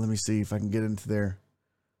 Let me see if I can get into there.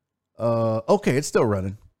 Okay, it's still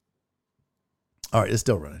running. All right, it's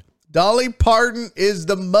still running. Dolly Parton is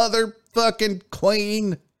the motherfucking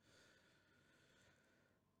queen.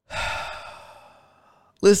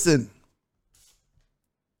 Listen.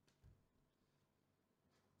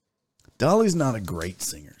 Dolly's not a great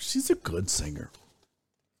singer. She's a good singer.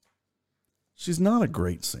 She's not a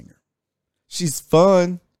great singer. She's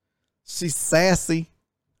fun. She's sassy.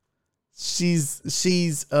 She's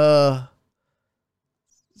a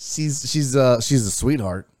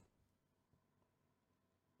sweetheart.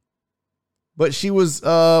 But she was,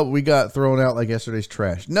 we got thrown out like yesterday's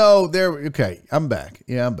trash. No, okay, I'm back.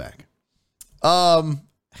 Yeah, I'm back.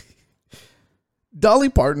 Dolly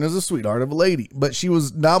Parton is a sweetheart of a lady, but she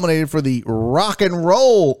was nominated for the Rock and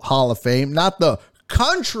Roll Hall of Fame, not the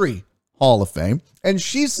Country Hall of Fame. And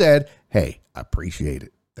she said, hey, I appreciate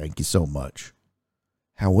it. Thank you so much.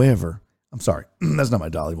 However, I'm sorry, that's not my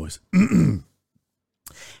Dolly voice.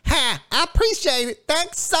 Hi, I appreciate it.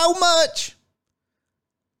 Thanks so much.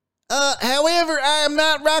 However, I am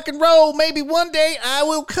not rock and roll. Maybe one day I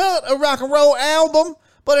will cut a rock and roll album,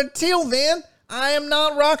 but until then, I am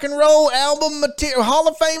not rock and roll album material, Hall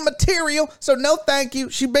of Fame material, so no thank you.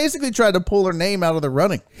 She basically tried to pull her name out of the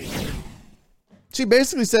running. She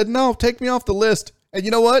basically said, no, take me off the list. And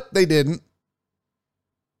you know what? They didn't.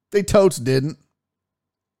 They totes didn't.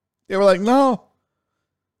 They were like, no,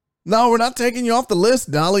 we're not taking you off the list,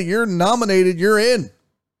 Dolly. You're nominated. You're in.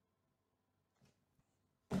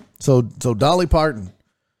 So Dolly Parton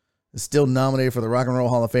is still nominated for the Rock and Roll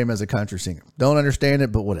Hall of Fame as a country singer. Don't understand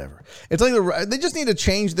it, but whatever. It's like they just need to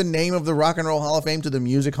change the name of the Rock and Roll Hall of Fame to the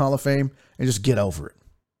Music Hall of Fame and just get over it.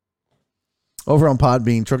 Over on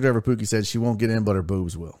Podbean, Truck Driver Pookie said she won't get in, but her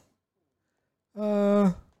boobs will.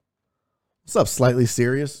 What's up, Slightly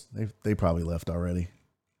Serious? They probably left already.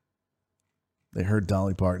 They heard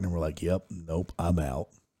Dolly Parton and were like, yep, nope, I'm out.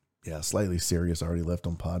 Yeah, Slightly Serious already left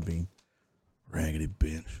on Podbean. Raggedy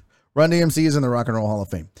bitch. Run DMC is in the Rock and Roll Hall of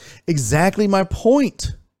Fame. Exactly my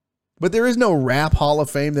point. But there is no rap Hall of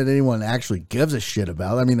Fame that anyone actually gives a shit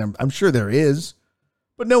about. I mean, I'm sure there is,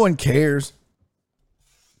 but no one cares.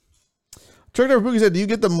 Truck Driver Pookie said, do you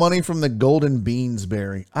get the money from the golden beans,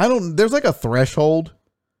 Barry? There's like a threshold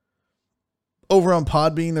over on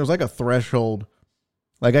Podbean. There's like a threshold.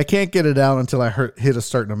 Like I can't get it out until I hit a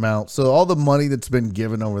certain amount. So all the money that's been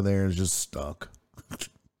given over there is just stuck.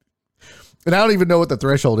 And I don't even know what the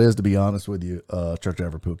threshold is, to be honest with you, Truck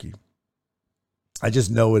Driver Pookie. I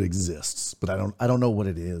just know it exists, but I don't know what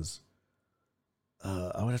it is.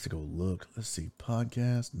 I would have to go look. Let's see.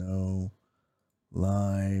 Podcast. No.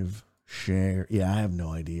 Live. Share. Yeah, I have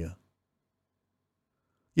no idea.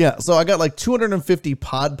 Yeah, so I got like 250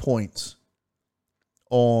 pod points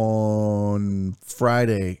on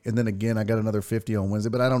Friday. And then again, I got another 50 on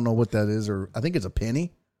Wednesday, but I don't know what that is. Or I think it's a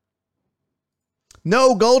penny.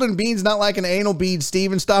 No, golden beans, not like an anal bead,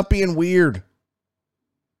 Steven. Stop being weird.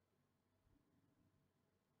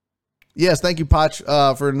 Yes, thank you, Potch,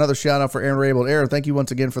 for another shout out for Aaron Rabel. Aaron, thank you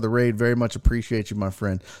once again for the raid. Very much appreciate you, my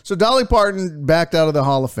friend. So Dolly Parton backed out of the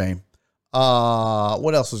Hall of Fame.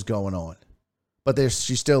 What else is going on? But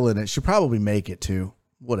she's still in it. She'll probably make it too.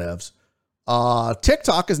 Whatevs.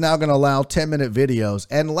 TikTok is now going to allow 10-minute videos.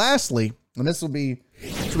 And lastly, and this will be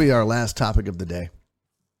our last topic of the day.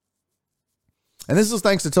 And this is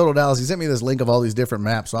thanks to Total Dallas. He sent me this link of all these different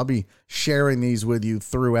maps. So I'll be sharing these with you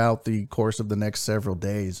throughout the course of the next several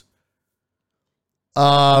days.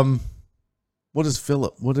 What is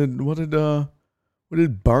Philip? What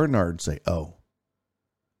did Barnard say? Oh.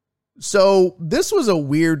 So this was a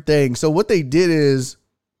weird thing. So what they did is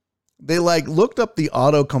they looked up the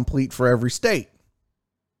autocomplete for every state.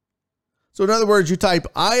 So in other words, you type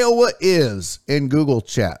Iowa is in Google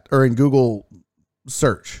chat or in Google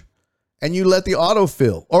search and you let the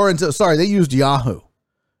autofill they used Yahoo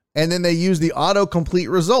and then they used the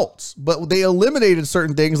autocomplete results, but they eliminated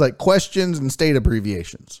certain things like questions and state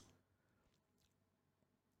abbreviations.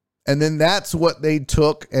 And then that's what they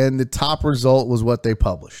took. And the top result was what they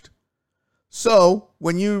published. So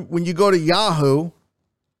when you go to Yahoo,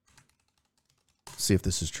 see if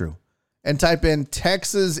this is true, and type in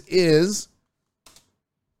Texas is,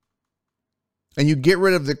 and you get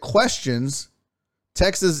rid of the questions,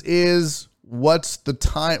 Texas is what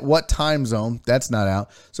time zone? That's not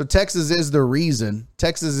out. So Texas is the reason.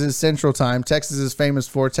 Texas is Central Time. Texas is famous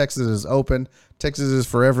for. Texas is open. Texas is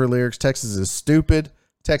forever lyrics. Texas is stupid.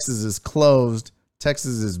 Texas is closed.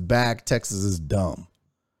 Texas is back. Texas is dumb.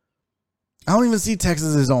 I don't even see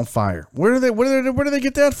Texas is on fire. Where do they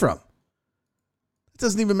get that from? It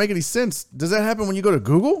doesn't even make any sense. Does that happen when you go to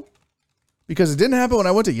Google? Because it didn't happen when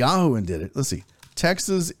I went to Yahoo and did it. Let's see.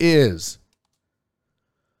 Texas is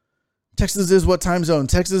what time zone?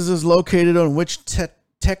 Texas is located on which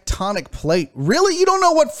tectonic plate? Really? You don't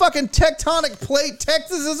know what fucking tectonic plate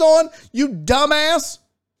Texas is on? You dumbass.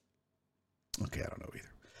 Okay, I don't know either.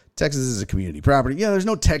 Texas is a community property. Yeah, there's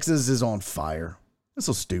no Texas is on fire. That's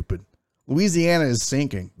so stupid. Louisiana is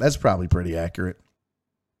sinking. That's probably pretty accurate.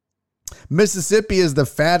 Mississippi is the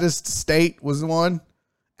fattest state was one.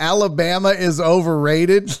 Alabama is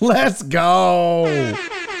overrated. Let's go.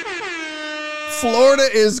 Florida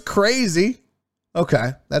is crazy.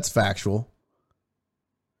 Okay, that's factual.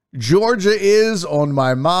 Georgia is on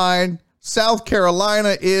my mind. South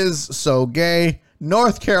Carolina is so gay.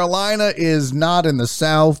 North Carolina is not in the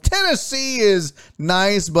South. Tennessee is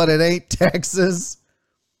nice, but it ain't Texas.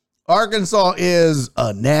 Arkansas is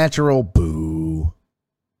a natural boo.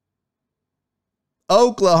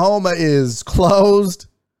 Oklahoma is closed.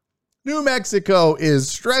 New Mexico is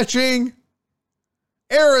stretching.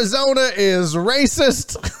 Arizona is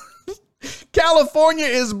racist. California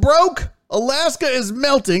is broke. Alaska is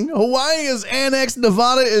melting. Hawaii is annexed.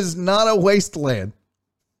 Nevada is not a wasteland.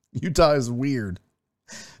 Utah is weird.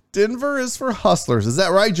 Denver is for hustlers. Is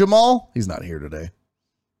that right, Jamal? He's not here today.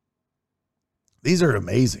 These are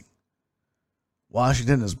amazing.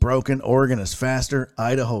 Washington is broken. Oregon is faster.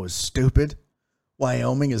 Idaho is stupid.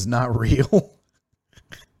 Wyoming is not real.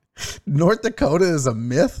 North Dakota is a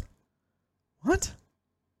myth. What?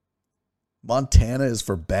 Montana is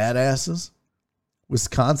for badasses.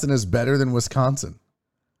 Wisconsin is better than Wisconsin.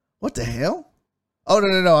 What the hell? Oh,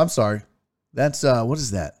 no. I'm sorry. That's, what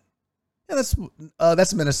is that? Yeah,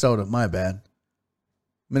 that's Minnesota. My bad.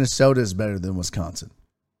 Minnesota is better than Wisconsin.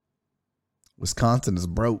 Wisconsin is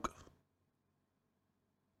broke.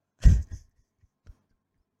 This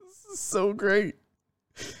is so great.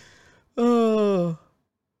 Oh,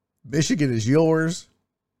 Michigan is yours.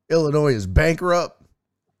 Illinois is bankrupt.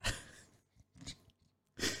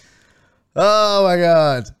 Oh my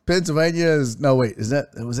God. Pennsylvania is, no wait, was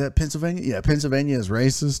that Pennsylvania? Yeah, Pennsylvania is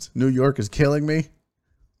racist. New York is killing me.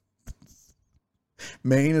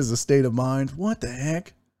 Maine is a state of mind. What the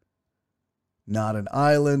heck? Not an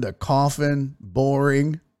island, a coffin,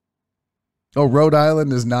 boring. Oh, Rhode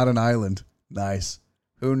Island is not an island. Nice.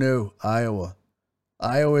 Who knew? Iowa.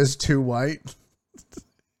 Iowa is too white.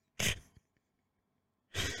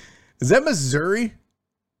 Is that Missouri?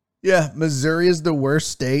 Yeah, Missouri is the worst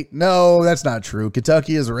state. No, that's not true.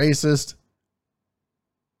 Kentucky is racist.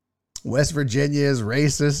 West Virginia is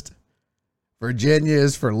racist. Virginia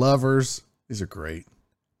is for lovers. These are great.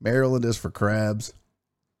 Maryland is for crabs.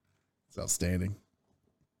 It's outstanding.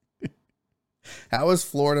 How is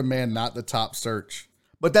Florida man not the top search?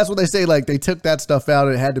 But that's what they say. Like, they took that stuff out.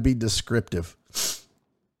 It had to be descriptive.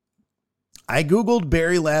 I Googled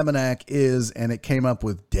Barry Laminack is, and it came up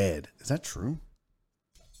with dead. Is that true?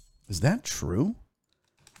 Is that true?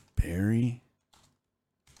 Barry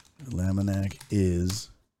Laminack is.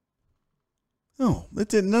 Oh, it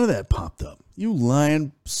didn't. None of that popped up. You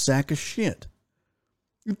lying sack of shit.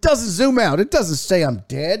 It doesn't zoom out. It doesn't say I'm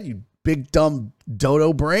dead, you big dumb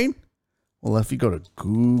dodo brain. Well, if you go to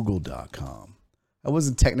google.com, I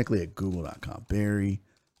wasn't technically at google.com. Barry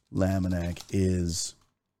Laminack is.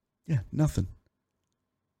 Yeah, nothing.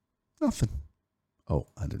 Nothing. Oh,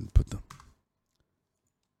 I didn't put them.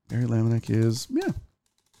 Barry Laminack is, yeah.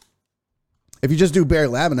 If you just do Barry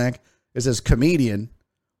Laminack, it says comedian,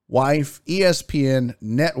 wife, ESPN,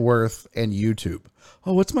 net worth, and YouTube.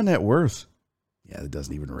 Oh, what's my net worth? Yeah, it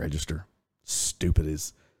doesn't even register.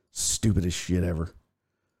 Stupidest shit ever.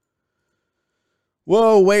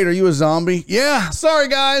 Whoa, wait, are you a zombie? Yeah, sorry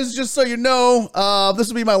guys, just so you know, this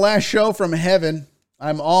will be my last show from heaven.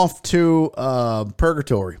 I'm off to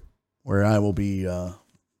purgatory, where I will be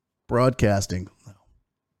broadcasting. No,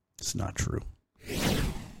 it's not true.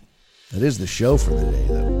 That is the show for the day,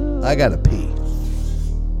 though. I gotta pee.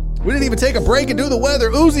 We didn't even take a break and do the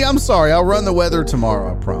weather. Uzi, I'm sorry. I'll run the weather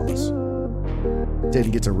tomorrow, I promise.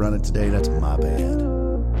 Didn't get to run it today. That's my bad.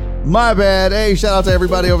 My bad. Hey, shout out to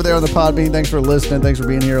everybody over there on the Podbean. Thanks for listening. Thanks for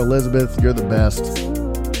being here. Elizabeth, you're the best.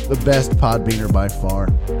 The best Podbeaner by far.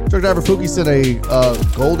 Truck driver Pookie sent a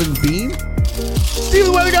golden bean. Steve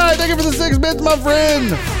the Weather Guy, thank you for the 6 bits, my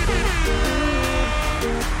friend.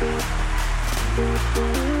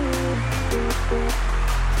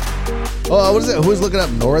 Oh, what is it? Who's looking up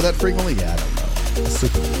Nora that frequently? Yeah, I don't know. That's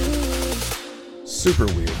super weird. Super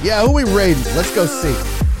weird. Yeah, who we raiding? Let's go see.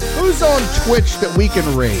 Who's on Twitch that we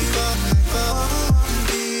can raid?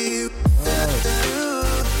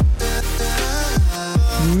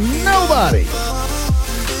 Nobody.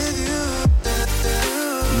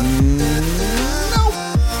 Nope.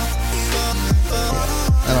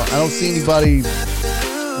 I don't see anybody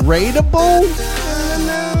raidable.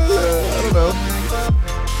 I don't know.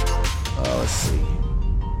 Let's see.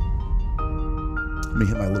 Let me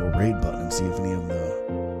hit my little raid button and see if any of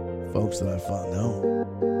the folks that I found know.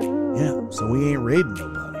 Yeah, so we ain't raiding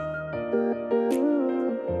nobody.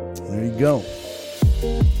 There you go.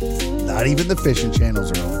 Not even the fishing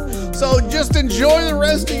channels are on. So just enjoy the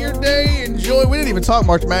rest of your day. Enjoy. We didn't even talk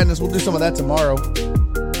March Madness. We'll do some of that tomorrow.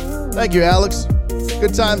 Thank you, Alex.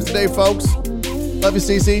 Good times today, folks. Love you,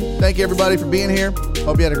 Cece. Thank you, everybody, for being here.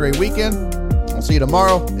 Hope you had a great weekend. I'll see you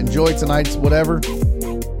tomorrow. Enjoy tonight's whatever.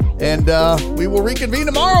 And we will reconvene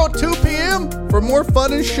tomorrow at 2 p.m. for more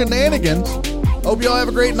fun and shenanigans. Hope you all have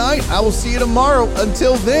a great night. I will see you tomorrow.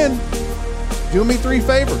 Until then, do me 3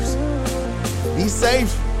 favors. Be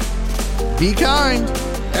safe, be kind,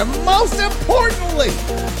 and most importantly,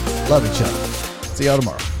 love each other. See y'all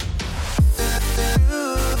tomorrow.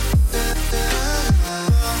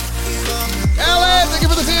 Alan, thank you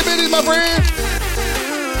for the 10 minutes, my friend.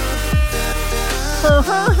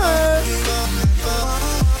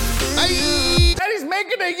 Hey, Daddy's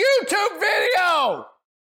making a YouTube video.